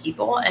other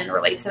people and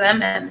relate to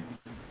them.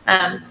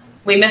 And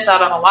we miss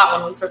out on a lot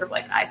when we sort of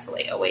like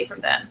isolate away from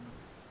them.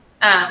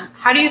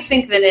 How do you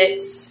think that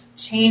it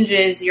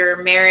changes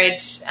your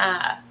marriage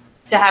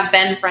to have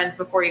been friends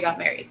before you got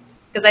married?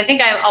 Because I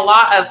think a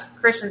lot of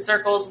Christian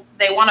circles,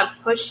 they want to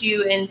push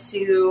you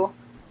into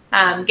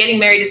getting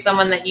married to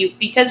someone that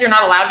because you're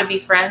not allowed to be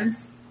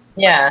friends.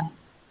 Yeah.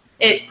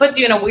 It puts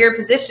you in a weird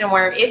position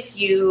where if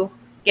you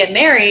get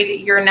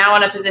married, you're now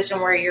in a position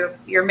where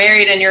you're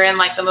married and you're in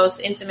like the most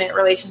intimate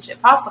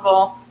relationship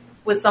possible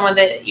with someone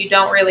that you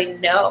don't really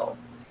know.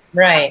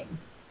 Right.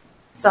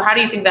 So how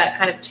do you think that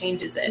kind of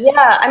changes it?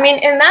 Yeah, I mean,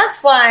 and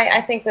that's why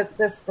I think that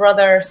this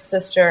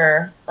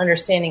brother-sister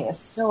understanding is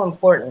so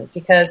important,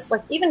 because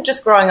like even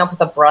just growing up with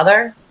a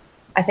brother,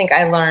 I think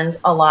I learned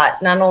a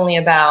lot, not only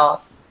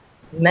about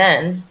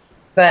men,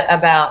 but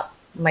about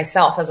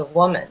myself as a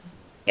woman.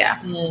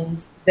 Yeah. And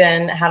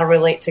then how to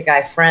relate to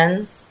guy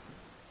friends.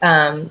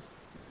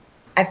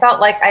 I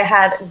felt like I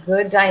had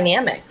good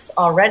dynamics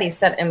already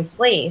set in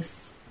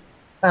place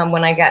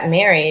when I got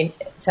married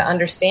to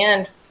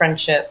understand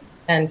friendship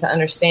and to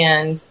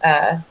understand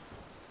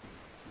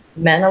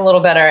men a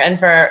little better. And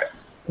for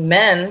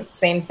men,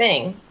 same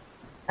thing.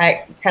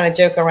 I kind of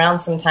joke around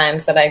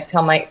sometimes that I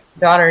tell my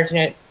daughters,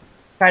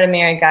 try to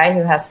marry a guy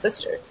who has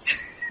sisters.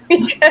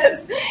 Because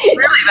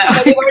really,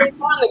 though, we've already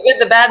found the good,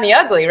 the bad, and the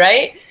ugly,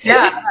 right?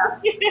 Yeah.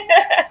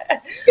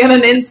 Get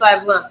an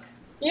inside look.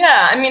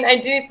 Yeah, I mean, I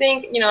do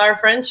think, our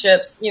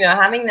friendships,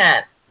 having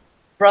that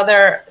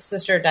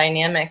brother-sister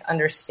dynamic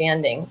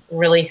understanding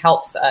really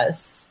helps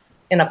us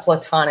in a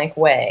platonic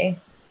way.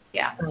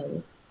 Yeah.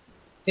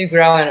 To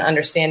grow in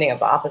understanding of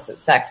the opposite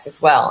sex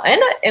as well.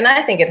 And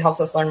I think it helps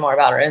us learn more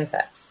about our own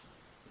sex.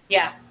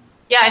 Yeah.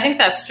 Yeah, I think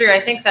that's true. I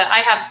think that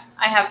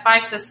I have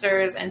 5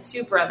 sisters and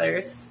 2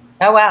 brothers.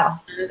 Oh, wow.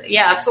 And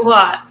yeah, it's a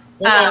lot.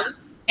 Yeah.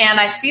 And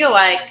I feel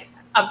like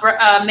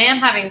a man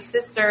having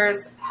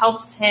sisters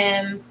helps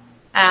him.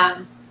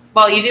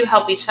 Well, you do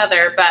help each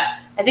other, but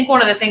I think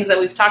one of the things that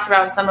we've talked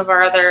about in some of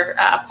our other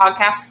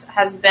podcasts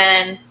has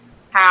been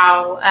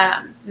how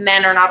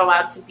men are not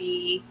allowed to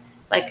be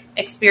like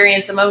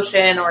experience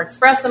emotion or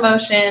express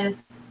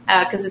emotion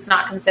because it's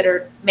not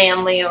considered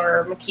manly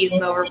or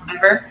machismo or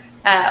whatever.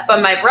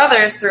 But my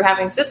brothers, through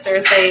having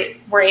sisters, they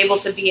were able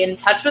to be in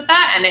touch with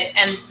that,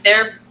 and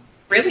they're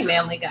really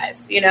manly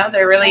guys.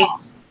 They're really.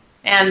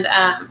 And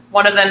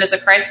one of them is a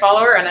Christ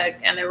follower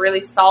and a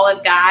really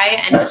solid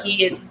guy, and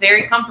he is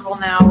very comfortable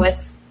now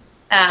with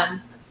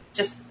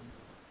just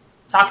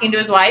talking to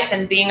his wife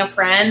and being a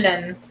friend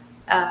and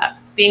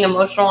being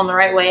emotional in the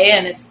right way,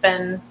 and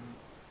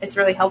it's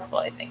really helpful,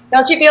 I think.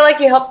 Don't you feel like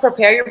you helped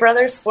prepare your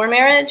brothers for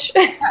marriage?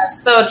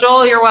 So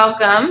Joel, you're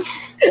welcome.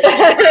 You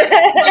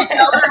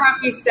tell her how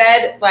he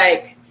said,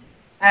 like,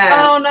 he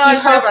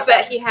hopes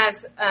that he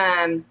has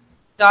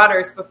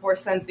daughters before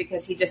sons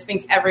because he just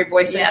thinks every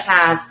boy should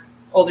have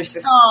older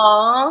sisters.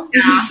 Aww.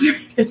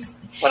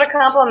 What a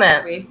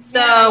compliment.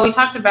 So we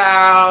talked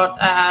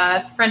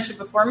about friendship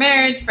before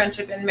marriage,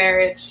 friendship in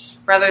marriage,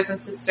 brothers and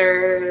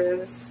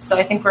sisters. So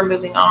I think we're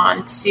moving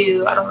on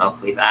to, I don't know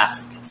if we've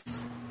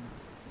asked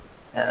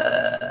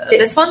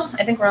this one.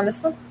 I think we're on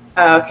this one.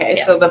 Oh, okay.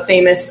 Yeah. So the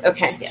famous,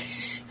 okay.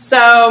 Yes. So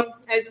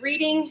I was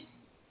reading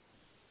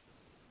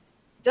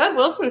Doug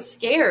Wilson's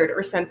scared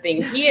or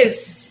something.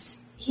 He's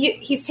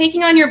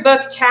taking on your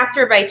book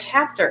chapter by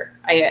chapter.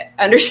 I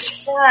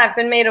understand. Yeah, I've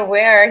been made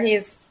aware.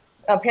 He's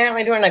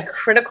apparently doing a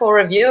critical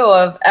review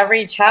of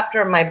every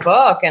chapter of my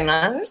book, and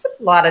there's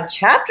a lot of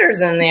chapters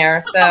in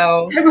there,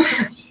 so he's going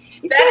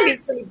to be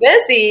pretty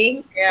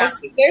busy. Yeah.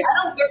 There's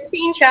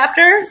 13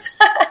 chapters.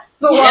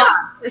 It's a lot.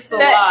 It's a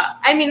lot.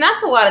 I mean,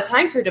 that's a lot of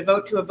time to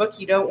devote to a book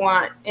you don't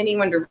want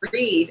anyone to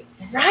read.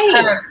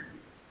 Right.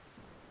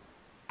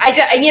 I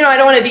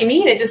don't want to be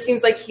mean. It just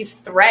seems like he's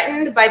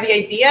threatened by the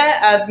idea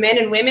of men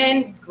and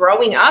women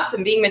growing up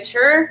and being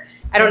mature.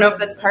 I don't know if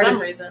that's part of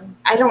some reason.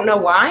 I don't know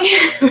why.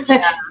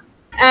 Yeah.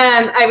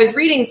 I was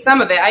reading some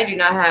of it. I do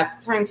not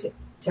have time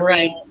to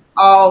read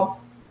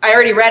all. I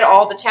already read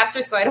all the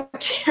chapters, so I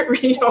can't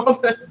read all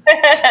of them.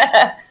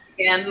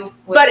 Again,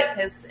 but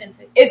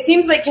it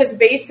seems like his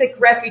basic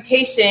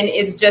refutation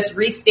is just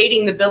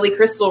restating the Billy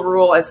Crystal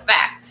rule as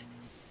fact.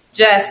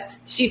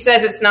 Just, she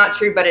says it's not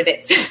true, but it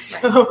is.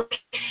 So,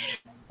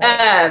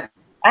 I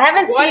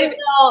haven't seen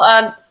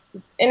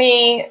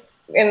any,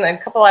 in the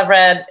couple I've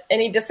read,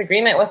 any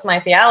disagreement with my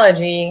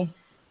theology.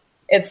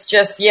 It's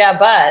just,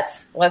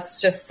 but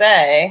let's just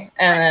say,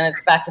 and then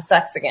it's back to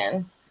sex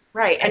again.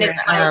 Right. And it's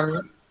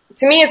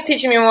to me, it's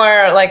teaching me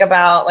more like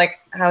about like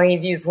how he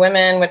views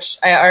women, which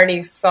I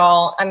already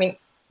saw. I mean,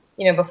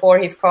 before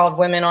he's called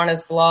women on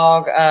his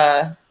blog,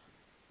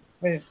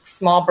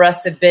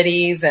 small-breasted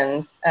biddies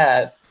and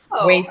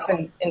waifs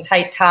in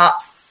tight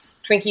tops,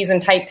 Twinkies in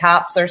tight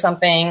tops or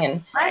something.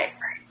 And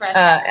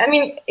I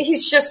mean,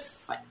 he's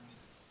just,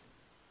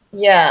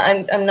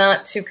 I'm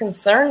not too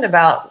concerned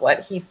about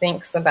what he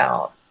thinks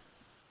about.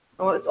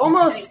 Well, it's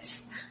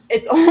almost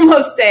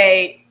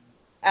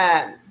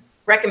a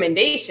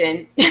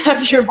recommendation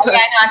of your book. Yeah,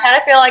 I kind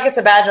of feel like it's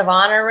a badge of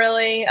honor,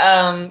 really.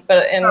 But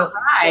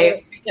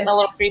Right. Getting a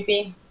little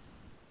creepy.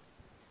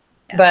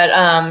 Yeah. But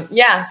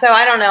yeah, so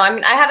I don't know. I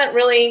mean, I haven't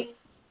really.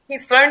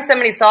 He's thrown so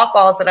many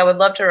softballs that I would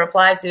love to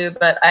reply to,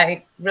 but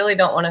I really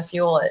don't want to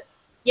fuel it.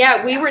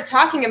 Yeah, we were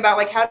talking about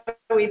like how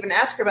do we even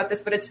ask her about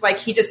this, but it's like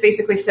he just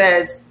basically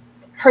says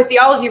her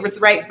theology was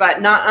right,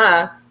 but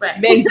right.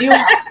 Men do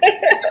have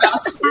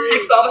about sex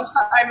all the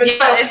time.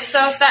 Yeah, it's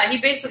so sad. He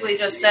basically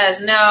just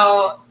says,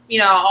 no,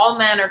 all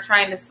men are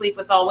trying to sleep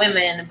with all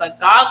women, but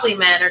godly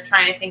men are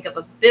trying to think of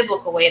a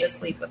biblical way to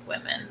sleep with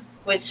women,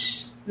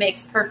 which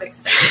makes perfect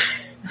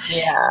sense.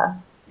 Yeah.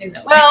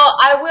 Well,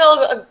 I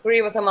will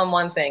agree with him on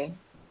one thing.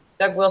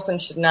 Doug Wilson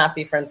should not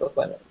be friends with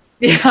women.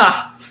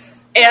 Yeah.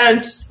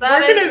 And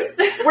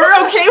we're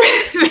okay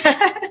with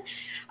that.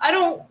 I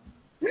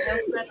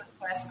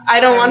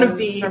don't want to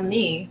be from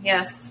me.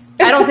 Yes.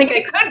 I don't think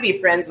I could be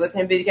friends with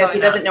him because he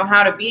doesn't know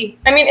how to be.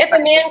 I mean, if a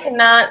man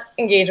cannot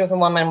engage with a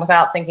woman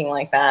without thinking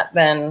like that,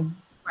 then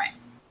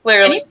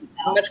clearly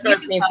much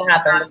growth needs to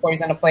happen before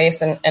he's in a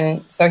place,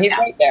 and so he's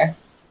right there.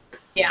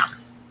 Yeah.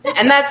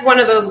 And that's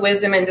one of those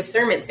wisdom and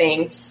discernment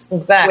things.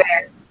 Exactly.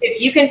 Where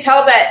if you can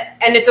tell that,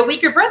 and it's a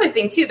weaker brother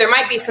thing too, there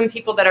might be some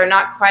people that are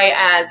not quite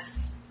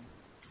as,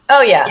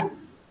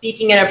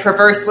 speaking in a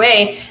perverse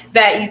way,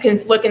 that you can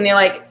look and they're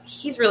like,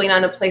 he's really not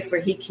in a place where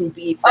he can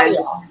be friends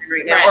with her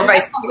right now. Right. Or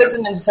vice versa.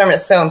 Wisdom and discernment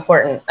is so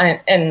important,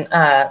 and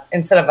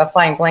instead of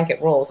applying blanket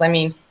rules. I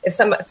mean,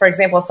 for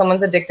example,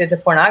 someone's addicted to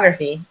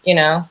pornography,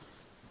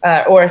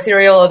 or a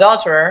serial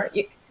adulterer,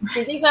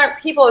 these aren't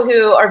people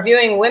who are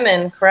viewing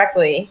women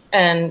correctly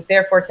and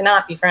therefore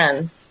cannot be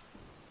friends.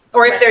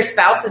 Or if their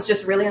spouse is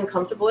just really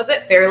uncomfortable with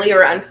it, fairly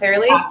or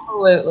unfairly.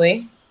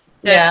 Absolutely.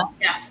 Yeah.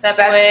 Step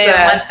away and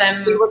let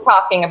them. We were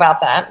talking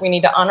about that. We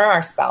need to honor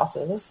our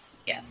spouses.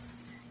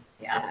 Yes.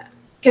 Yeah.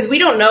 Because we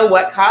don't know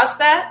what caused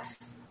that,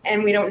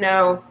 and we don't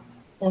know.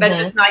 That's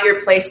just not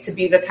your place to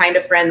be the kind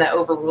of friend that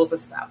overrules a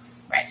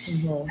spouse. Right.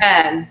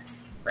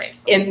 Right.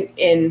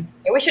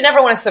 We should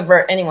never want to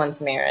subvert anyone's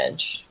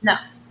marriage. No.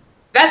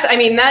 That's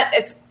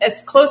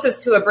as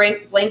closest to a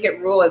blanket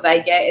rule as I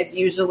get. It's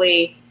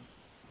usually,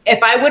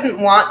 if I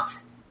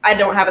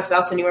don't have a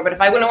spouse anymore, but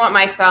if I wouldn't want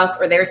my spouse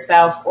or their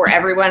spouse or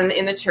everyone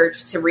in the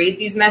church to read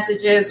these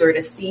messages or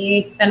to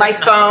see my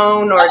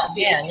phone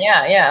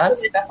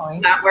that's definitely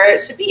not where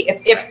it should be.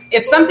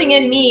 If something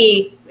in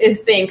me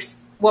thinks,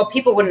 well,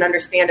 people wouldn't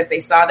understand if they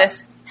saw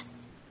this,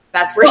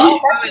 that's where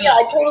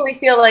I totally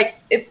feel like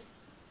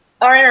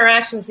our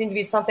interactions need to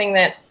be something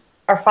that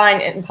are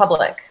fine in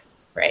public.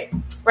 Right.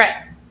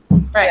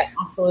 Yeah,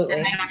 absolutely.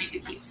 And they don't need to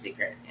keep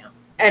secret. Yeah.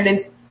 And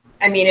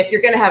if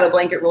you're going to have a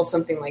blanket rule,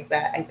 something like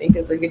that, I think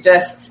is like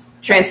just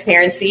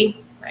transparency.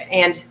 Right.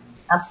 And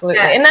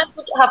absolutely. And that's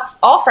how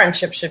all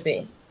friendships should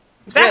be.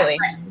 Exactly. Really.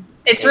 Right.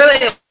 It's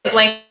really a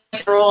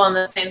blanket rule in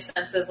the same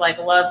sense as like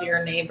love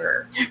your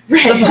neighbor.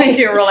 Right. The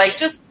blanket rule, like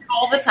just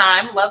all the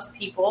time, love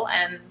people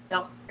and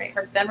don't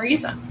hurt them or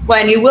use them. Well,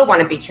 and you will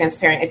want to be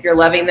transparent if you're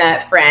loving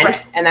that friend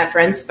and that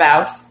friend's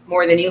spouse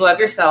more than you love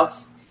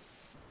yourself.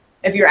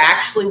 If you're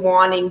actually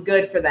wanting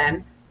good for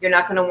them, you're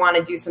not going to want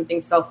to do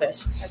something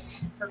selfish. That's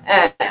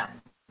perfect.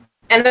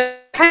 And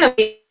that kind of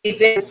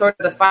leads in sort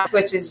of the fun,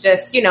 which is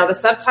just, the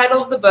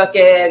subtitle of the book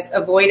is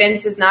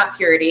Avoidance is Not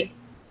Purity,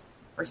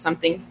 or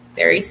something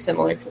very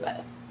similar to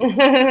that.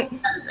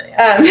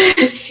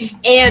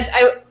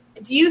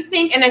 Do you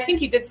think, and I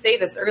think you did say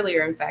this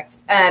earlier, in fact,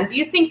 do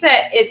you think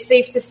that it's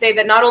safe to say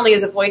that not only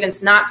is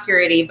avoidance not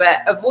purity,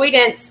 but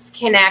avoidance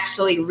can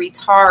actually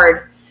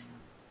retard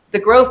the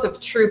growth of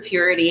true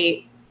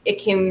purity?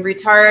 It can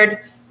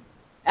retard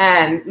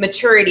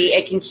maturity.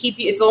 It can keep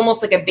you, it's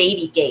almost like a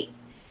baby gate.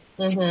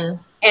 And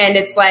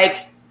it's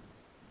like,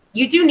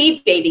 you do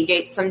need baby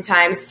gates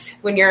sometimes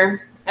when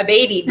you're a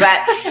baby,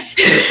 but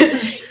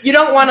you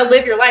don't want to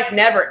live your life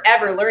never,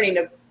 ever learning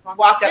to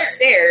walk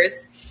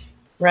upstairs.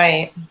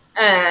 Right.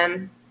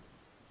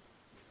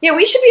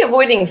 We should be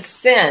avoiding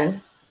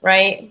sin,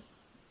 right?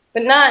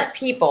 But not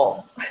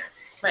people.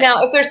 Right.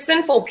 Now, if there's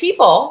sinful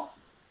people,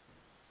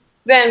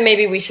 then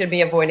maybe we should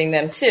be avoiding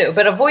them too.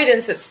 But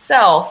avoidance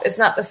itself is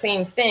not the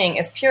same thing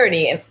as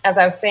purity. And as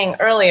I was saying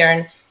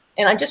earlier,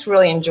 and I just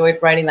really enjoyed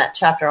writing that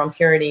chapter on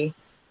purity.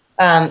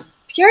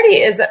 Purity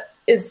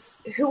is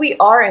who we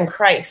are in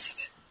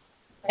Christ.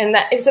 And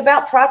that it's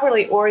about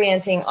properly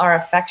orienting our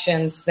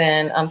affections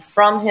then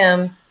from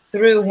him,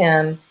 through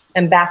him,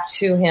 and back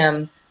to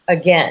him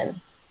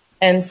again.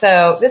 And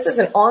so this is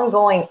an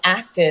ongoing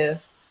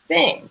active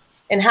thing.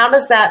 And how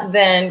does that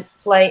then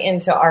play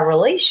into our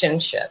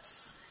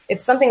relationships?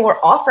 It's something we're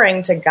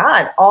offering to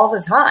God all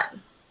the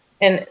time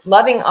and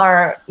loving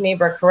our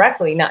neighbor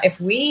correctly. Now, if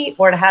we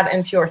were to have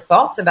impure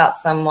thoughts about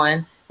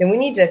someone, then we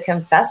need to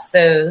confess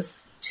those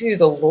to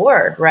the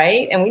Lord,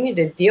 right? And we need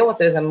to deal with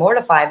those and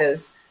mortify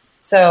those.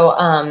 So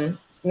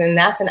then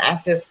that's an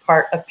active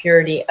part of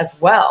purity as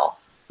well,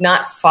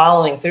 not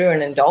following through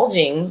and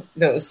indulging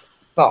those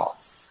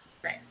thoughts.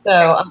 Right.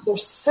 So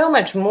there's so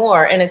much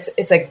more, and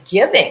it's a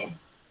giving,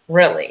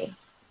 really,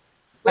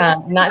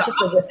 not just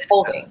a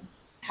withholding.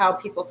 how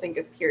people think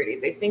of purity.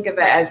 They think of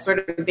it as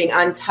sort of being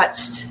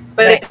untouched,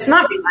 but it's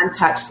not being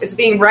untouched. It's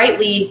being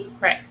rightly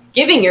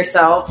giving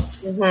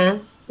yourself.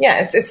 Mm-hmm.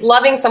 Yeah, it's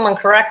loving someone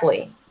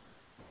correctly.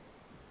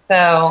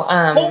 So,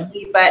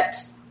 holy, but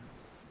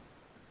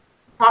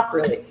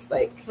properly,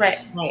 right.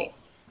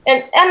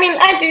 And I mean,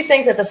 I do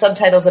think that the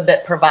subtitle's a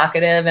bit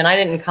provocative, and I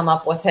didn't come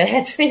up with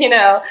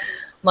it.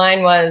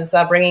 Mine was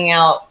bringing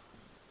out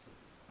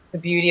the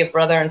beauty of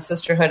brother and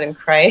sisterhood in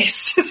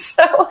Christ.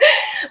 So,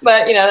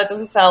 but that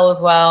doesn't sell as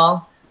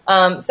well.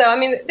 So, I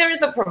mean, there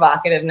is a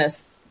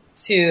provocativeness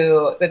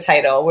to the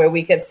title where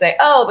we could say,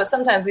 oh, but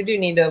sometimes we do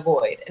need to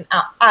avoid. And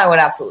I would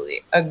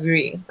absolutely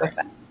agree with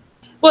that.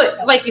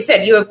 Well, like you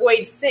said, you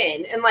avoid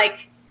sin. And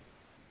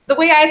the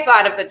way I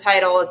thought of the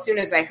title as soon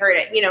as I heard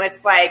it,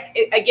 it's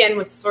again,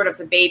 with sort of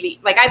the baby,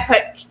 I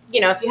put,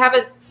 if you have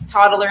a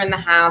toddler in the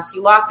house,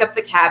 you lock up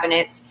the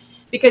cabinets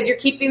because you're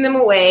keeping them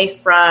away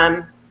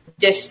from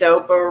dish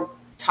soap or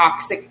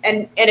toxic.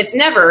 And it's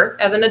never,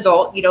 as an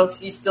adult, you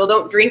still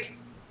don't drink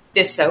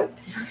dish soap.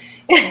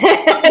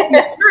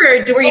 Where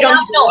you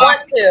don't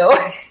want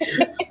to.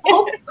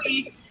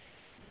 Hopefully,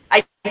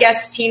 I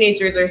guess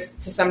teenagers are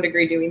to some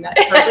degree doing that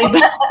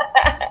currently.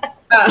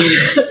 But,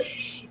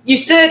 you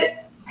should.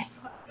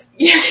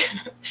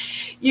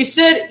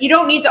 You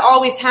don't need to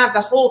always have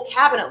the whole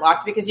cabinet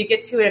locked because you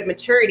get to a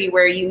maturity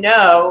where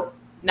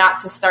not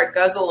to start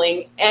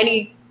guzzling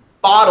any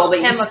bottle that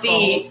Chemicals,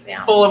 you see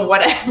full of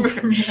whatever.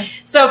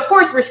 So of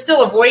course we're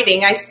still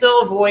avoiding. I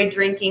still avoid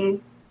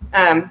drinking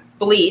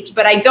bleach,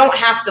 but I don't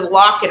have to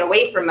lock it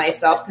away from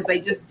myself because I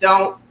just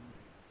don't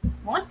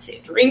want to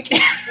drink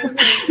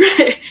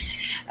it.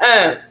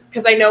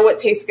 Because I know what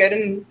tastes good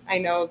and I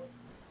know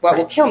what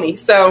will kill me.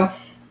 So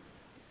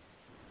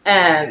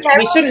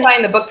we shouldn't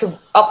find the book to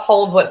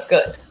uphold what's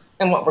good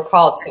and what we're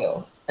called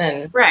to.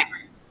 And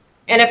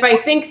if I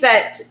think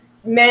that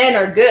men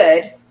are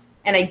good,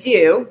 and I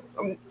do,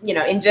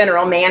 in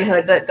general,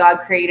 manhood that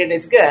God created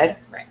is good.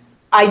 Right.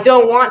 I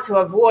don't want to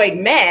avoid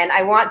men.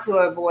 I want to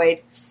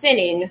avoid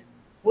sinning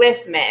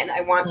with men.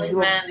 I want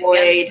to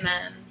avoid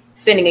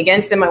sinning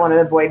against them. I want to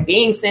avoid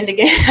being sinned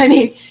against. I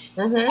mean,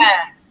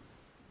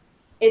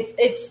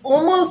 it's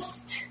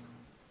almost.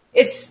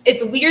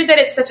 It's weird that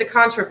it's such a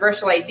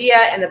controversial idea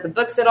and that the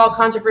book's at all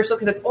controversial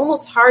because it's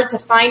almost hard to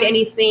find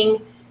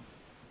anything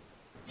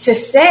to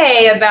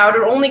say about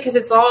it only because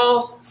it's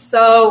all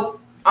so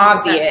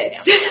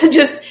obvious.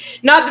 Just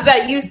not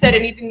that you said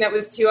anything that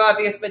was too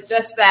obvious, but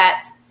just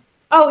that,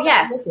 oh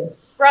yes,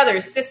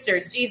 brothers,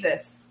 sisters,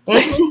 Jesus. Yeah,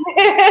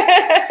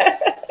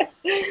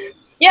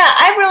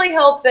 I really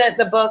hope that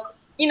the book,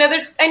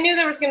 I knew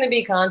there was going to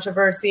be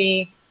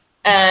controversy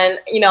and,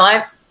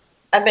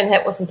 I've been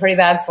hit with some pretty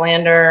bad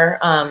slander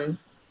on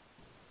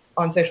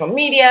social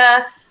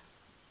media,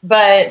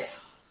 but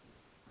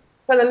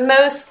for the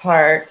most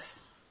part,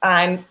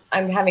 I'm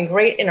having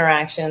great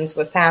interactions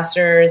with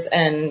pastors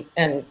and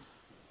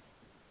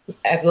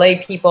lay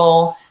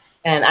people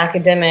and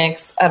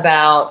academics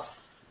about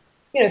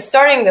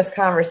starting this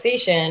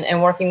conversation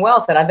and working well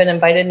with it. I've been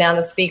invited now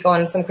to speak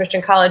on some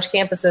Christian college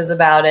campuses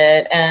about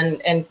it,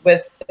 and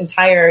with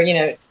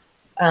entire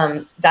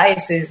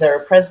dioceses or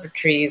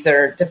presbyteries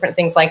or different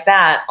things like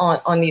that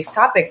on these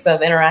topics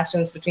of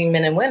interactions between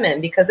men and women,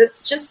 because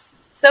it's just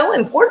so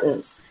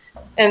important.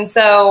 And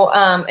so,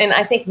 and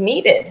I think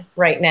needed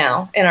right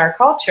now in our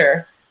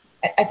culture.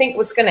 I think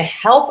what's going to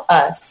help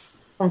us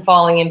from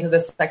falling into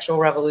this sexual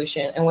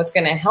revolution and what's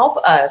going to help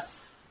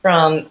us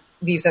from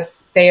these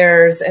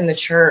affairs in the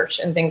church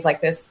and things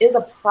like this is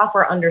a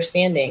proper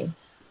understanding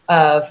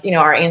of,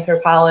 our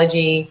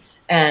anthropology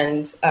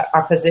and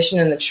our position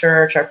in the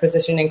church, our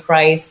position in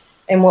Christ,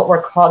 and what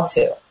we're called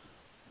to.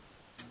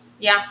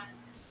 Yeah.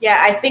 Yeah,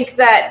 I think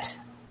that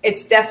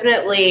it's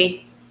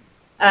definitely,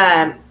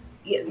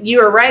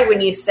 you were right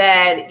when you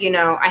said,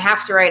 I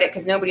have to write it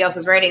because nobody else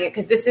is writing it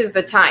because this is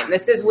the time.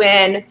 This is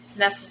when it's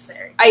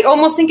necessary. I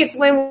almost think it's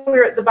when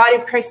the body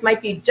of Christ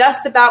might be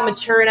just about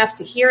mature enough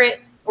to hear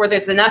it, or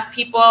there's enough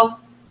people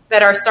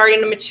that are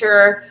starting to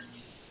mature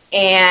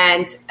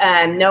and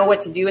know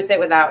what to do with it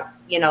without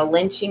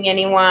lynching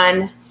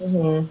anyone.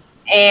 Mm-hmm.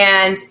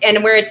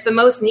 And where it's the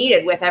most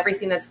needed with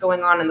everything that's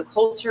going on in the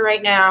culture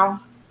right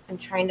now. I'm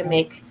trying to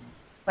make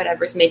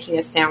whatever's making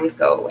a sound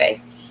go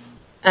away.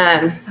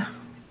 Here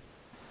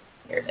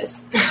it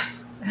is.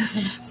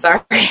 Sorry.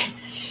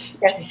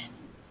 Okay.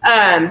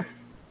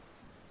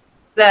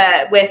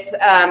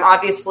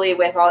 Obviously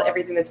with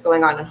everything that's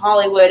going on in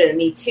Hollywood and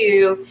Me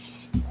Too,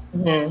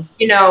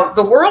 mm-hmm.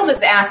 The world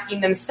is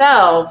asking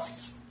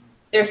themselves,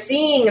 they're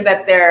seeing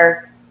that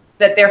their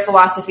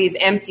philosophy is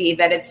empty,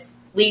 that it's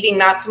leading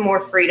not to more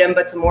freedom,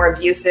 but to more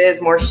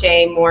abuses, more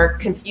shame, more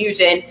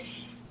confusion.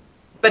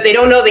 But they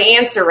don't know the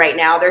answer right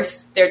now.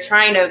 They're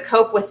trying to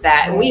cope with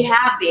that, and we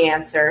have the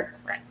answer.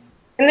 Right.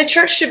 And the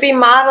church should be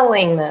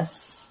modeling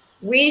this.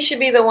 We should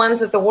be the ones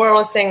that the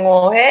world is saying,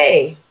 well,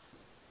 hey,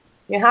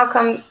 how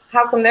come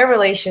their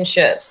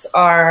relationships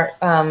are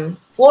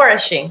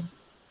flourishing?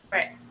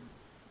 Right.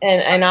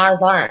 and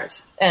ours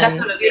aren't. And that's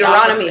what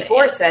Deuteronomy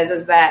 4 says,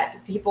 is that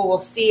people will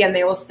see and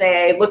they will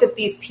say, look at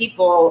these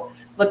people,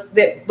 look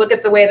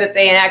at the way that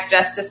they enact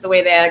justice, the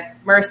way they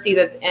enact mercy,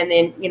 and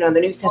then, the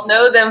New Testament.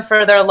 We'll know them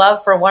for their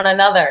love for one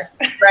another.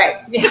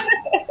 Right.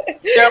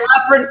 Their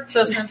love for,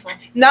 so simple.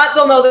 Not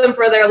they'll know them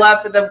for their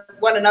love for the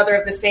one another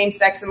of the same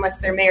sex unless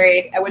they're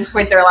married, at which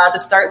point they're allowed to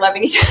start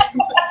loving each other.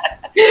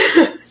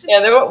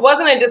 There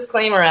wasn't a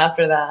disclaimer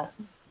after that.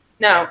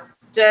 No,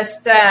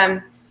 just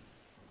I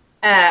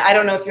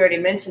don't know if you already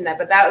mentioned that,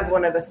 but that was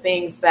one of the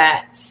things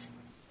that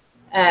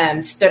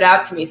stood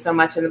out to me so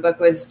much in the book,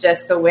 was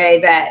just the way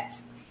that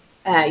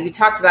you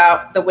talked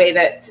about the way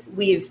that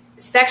we've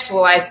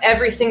sexualized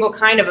every single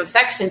kind of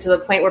affection to the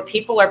point where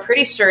people are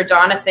pretty sure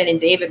Jonathan and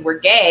David were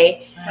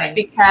gay,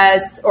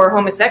 right, or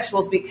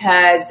homosexuals,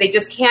 because they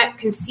just can't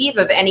conceive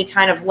of any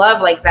kind of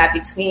love like that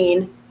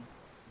between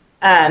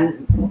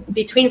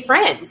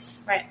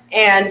friends. Right.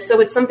 And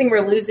so it's something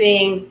we're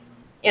losing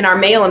in our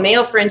male and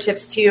male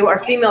friendships too, our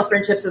female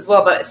friendships as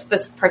well, but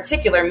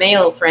particular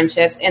male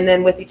friendships, and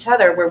then with each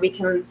other, where we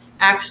can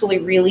actually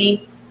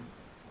really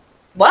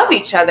love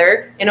each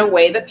other in a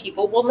way that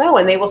people will know,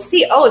 and they will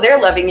see, oh, they're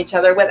loving each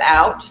other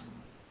without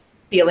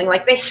feeling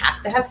like they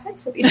have to have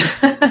sex with each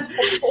other.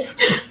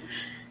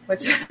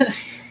 Which,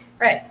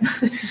 right.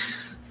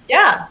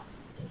 Yeah.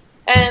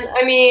 And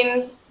I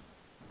mean,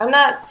 I'm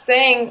not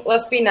saying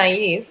let's be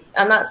naive.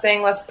 I'm not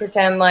saying let's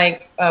pretend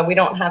like we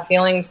don't have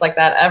feelings like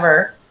that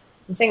ever.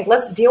 I'm saying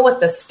let's deal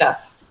with this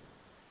stuff.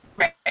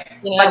 Right.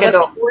 Let's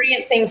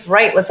orient things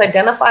right. Let's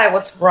identify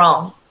what's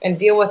wrong and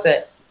deal with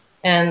it.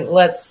 And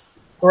let's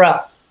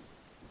grow.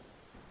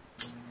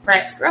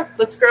 Right.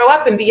 Let's grow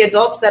up and be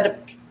adults that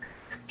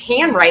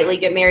can rightly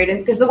get married. And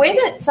because the way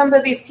that some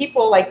of these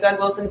people, like Doug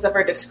Wilson and stuff,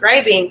 are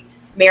describing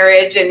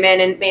marriage and male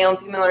and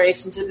female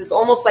relationships, is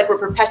almost like we're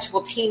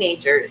perpetual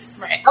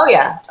teenagers. Right. Oh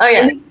yeah.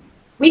 And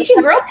we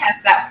can grow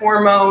past that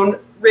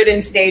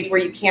hormone-ridden stage where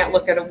you can't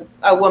look at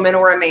a woman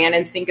or a man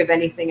and think of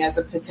anything as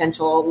a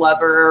potential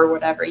lover or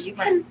whatever.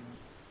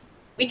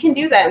 We can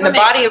do that in the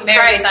body of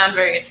marriage. Christ. Sounds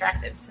very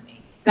attractive to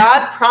me.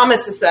 God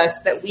promises us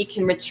that we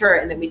can mature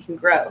and that we can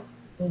grow.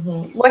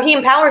 Mm-hmm. Well, He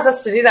empowers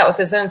us to do that with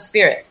His own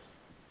Spirit.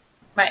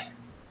 Right.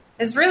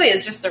 It really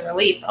is just a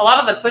relief. A lot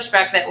of the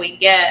pushback that we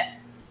get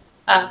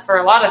for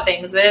a lot of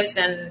things, this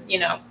and,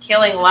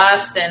 killing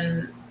lust,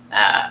 and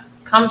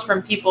comes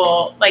from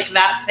people like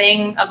that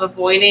thing of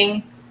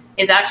avoiding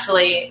is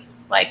actually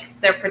like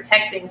they're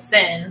protecting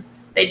sin.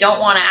 They don't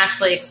want to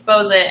actually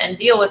expose it and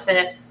deal with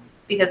it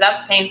because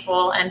that's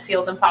painful and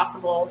feels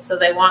impossible. So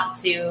they want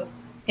to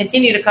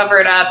continue to cover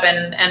it up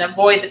and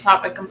avoid the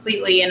topic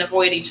completely and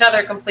avoid each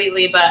other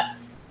completely. But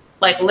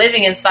like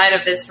living inside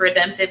of this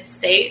redemptive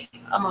state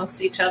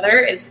amongst each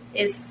other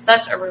is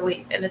such a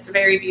relief, and it's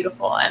very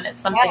beautiful. And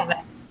it's something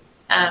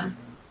that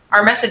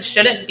our message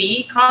shouldn't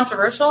be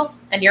controversial,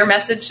 and your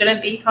message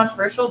shouldn't be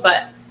controversial,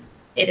 but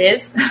it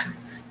is.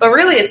 But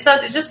really, it's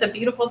just a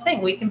beautiful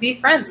thing. We can be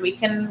friends. We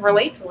can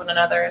relate to one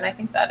another, and I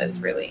think that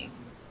is really...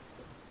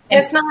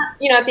 It's not,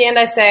 at the end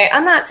I say,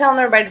 I'm not telling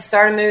everybody to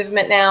start a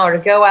movement now or to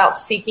go out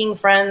seeking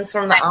friends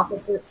from the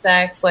opposite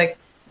sex. Like,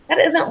 that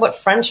isn't what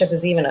friendship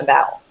is even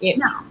about.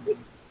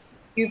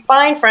 You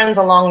find friends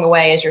along the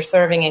way as you're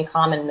serving in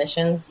common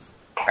missions.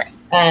 Right.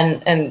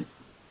 And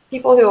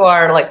people who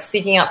are, like,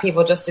 seeking out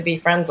people just to be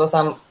friends with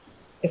them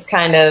is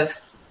kind of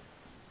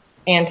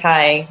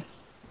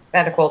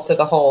antithetical to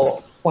the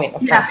whole point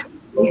of friendship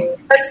in the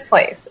first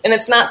place. And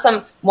it's not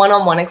some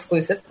one-on-one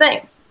exclusive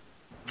thing.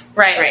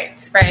 Right.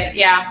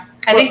 Yeah.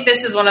 I think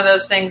this is one of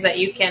those things that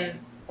you can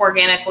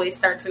organically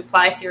start to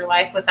apply to your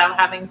life without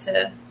having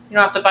to, you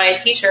don't have to buy a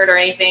t-shirt or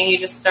anything. You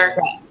just start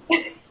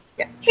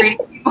treating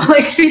people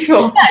like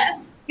people.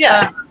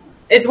 Yeah.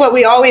 It's what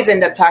we always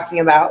end up talking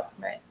about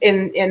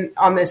in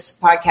on this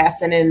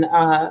podcast and in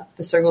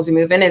the circles we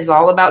move in, is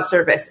all about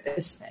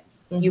service.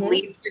 You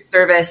lead your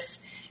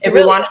service. If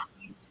we want to,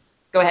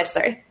 go ahead.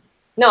 Sorry.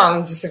 No,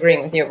 I'm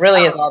disagreeing with you. It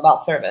really is all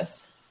about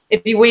service.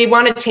 If we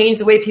want to change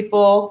the way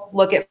people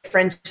look at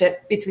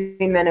friendship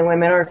between men and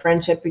women, or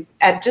friendship,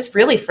 just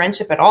really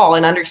friendship at all,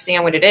 and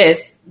understand what it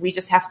is, we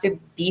just have to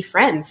be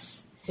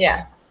friends.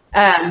 Yeah.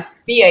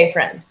 Be a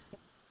friend.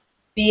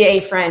 Be a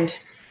friend.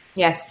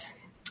 Yes.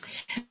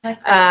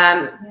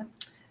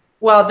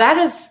 Well, that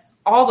is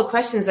all the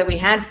questions that we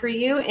had for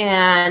you.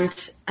 And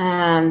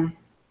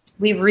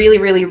we really,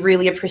 really,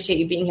 really appreciate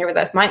you being here with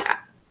us.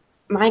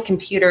 My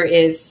computer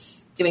is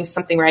doing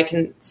something where I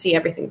can see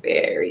everything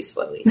very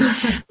slowly.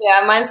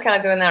 Yeah, mine's kind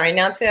of doing that right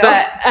now too.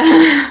 But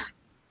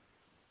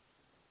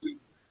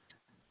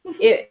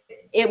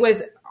it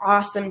was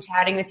awesome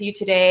chatting with you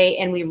today,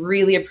 and we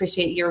really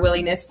appreciate your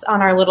willingness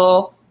on our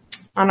little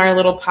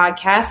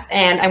podcast.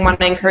 And I want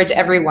to encourage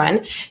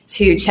everyone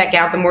to check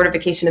out The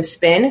Mortification of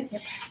Spin.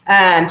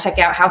 Check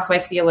out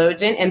Housewife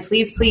Theologian, and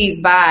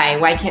please buy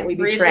Why Can't We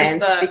Be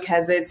Friends,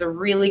 because it's a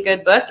really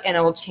good book, and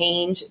it will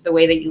change the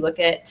way that you look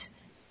at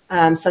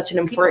such an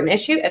important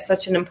issue at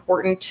such an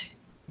important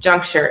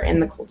juncture in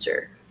the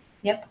culture.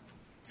 Yep.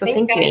 So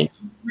thank you.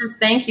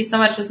 Thank you so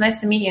much. It was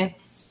nice to meet you.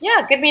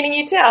 Yeah, good meeting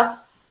you too.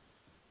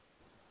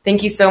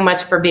 thank you so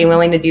much for being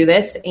willing to do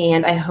this.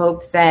 And I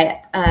hope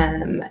that,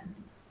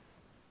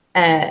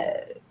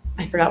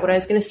 I forgot what I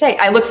was going to say.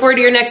 I look forward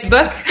to your next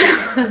book.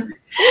 We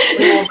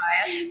will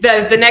buy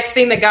it. The next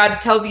thing that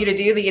God tells you to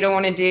do that you don't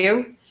want to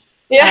do.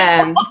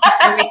 Yeah.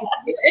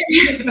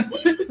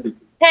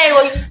 Hey,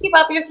 well, you keep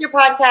up with your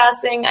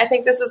podcasting. I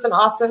think this is an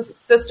awesome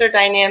sister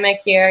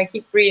dynamic here. And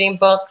keep reading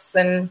books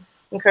and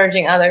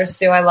encouraging others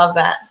too. I love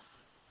that.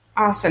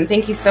 Awesome.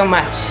 Thank you so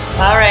much.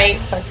 All right.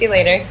 Talk to you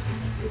later.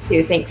 You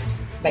too. Thanks.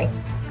 Bye.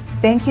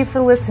 Thank you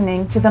for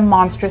listening to the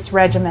Monstrous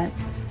Regiment.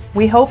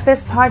 We hope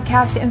this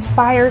podcast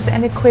inspires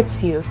and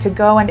equips you to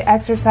go and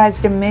exercise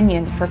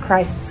dominion for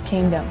Christ's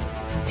kingdom,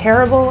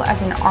 terrible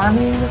as an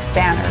army with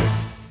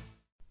banners.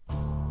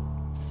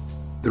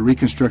 The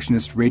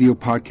Reconstructionist Radio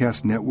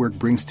Podcast Network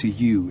brings to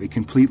you a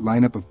complete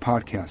lineup of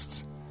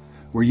podcasts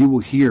where you will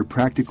hear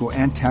practical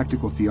and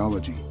tactical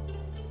theology.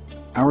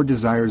 Our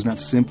desire is not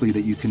simply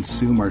that you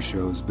consume our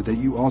shows, but that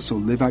you also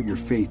live out your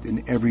faith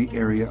in every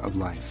area of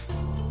life.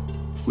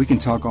 We can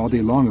talk all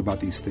day long about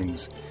these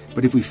things,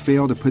 but if we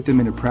fail to put them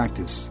into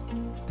practice,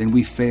 then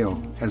we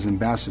fail as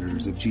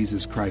ambassadors of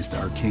Jesus Christ,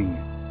 our King.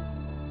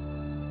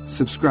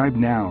 Subscribe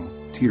now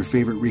to your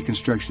favorite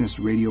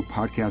Reconstructionist Radio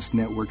Podcast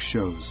Network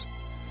shows,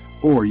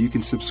 or you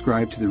can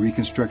subscribe to the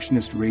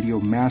Reconstructionist Radio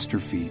Master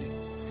Feed,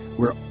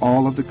 where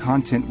all of the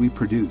content we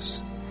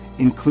produce,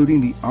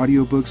 including the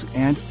audiobooks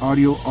and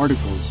audio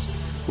articles,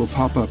 will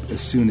pop up as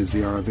soon as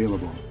they are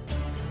available.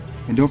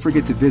 And don't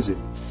forget to visit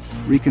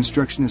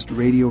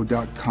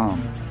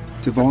ReconstructionistRadio.com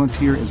to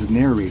volunteer as a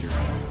narrator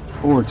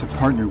or to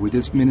partner with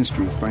this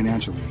ministry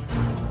financially.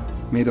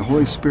 May the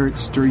Holy Spirit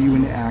stir you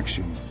into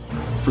action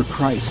for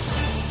Christ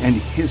and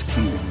His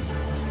kingdom.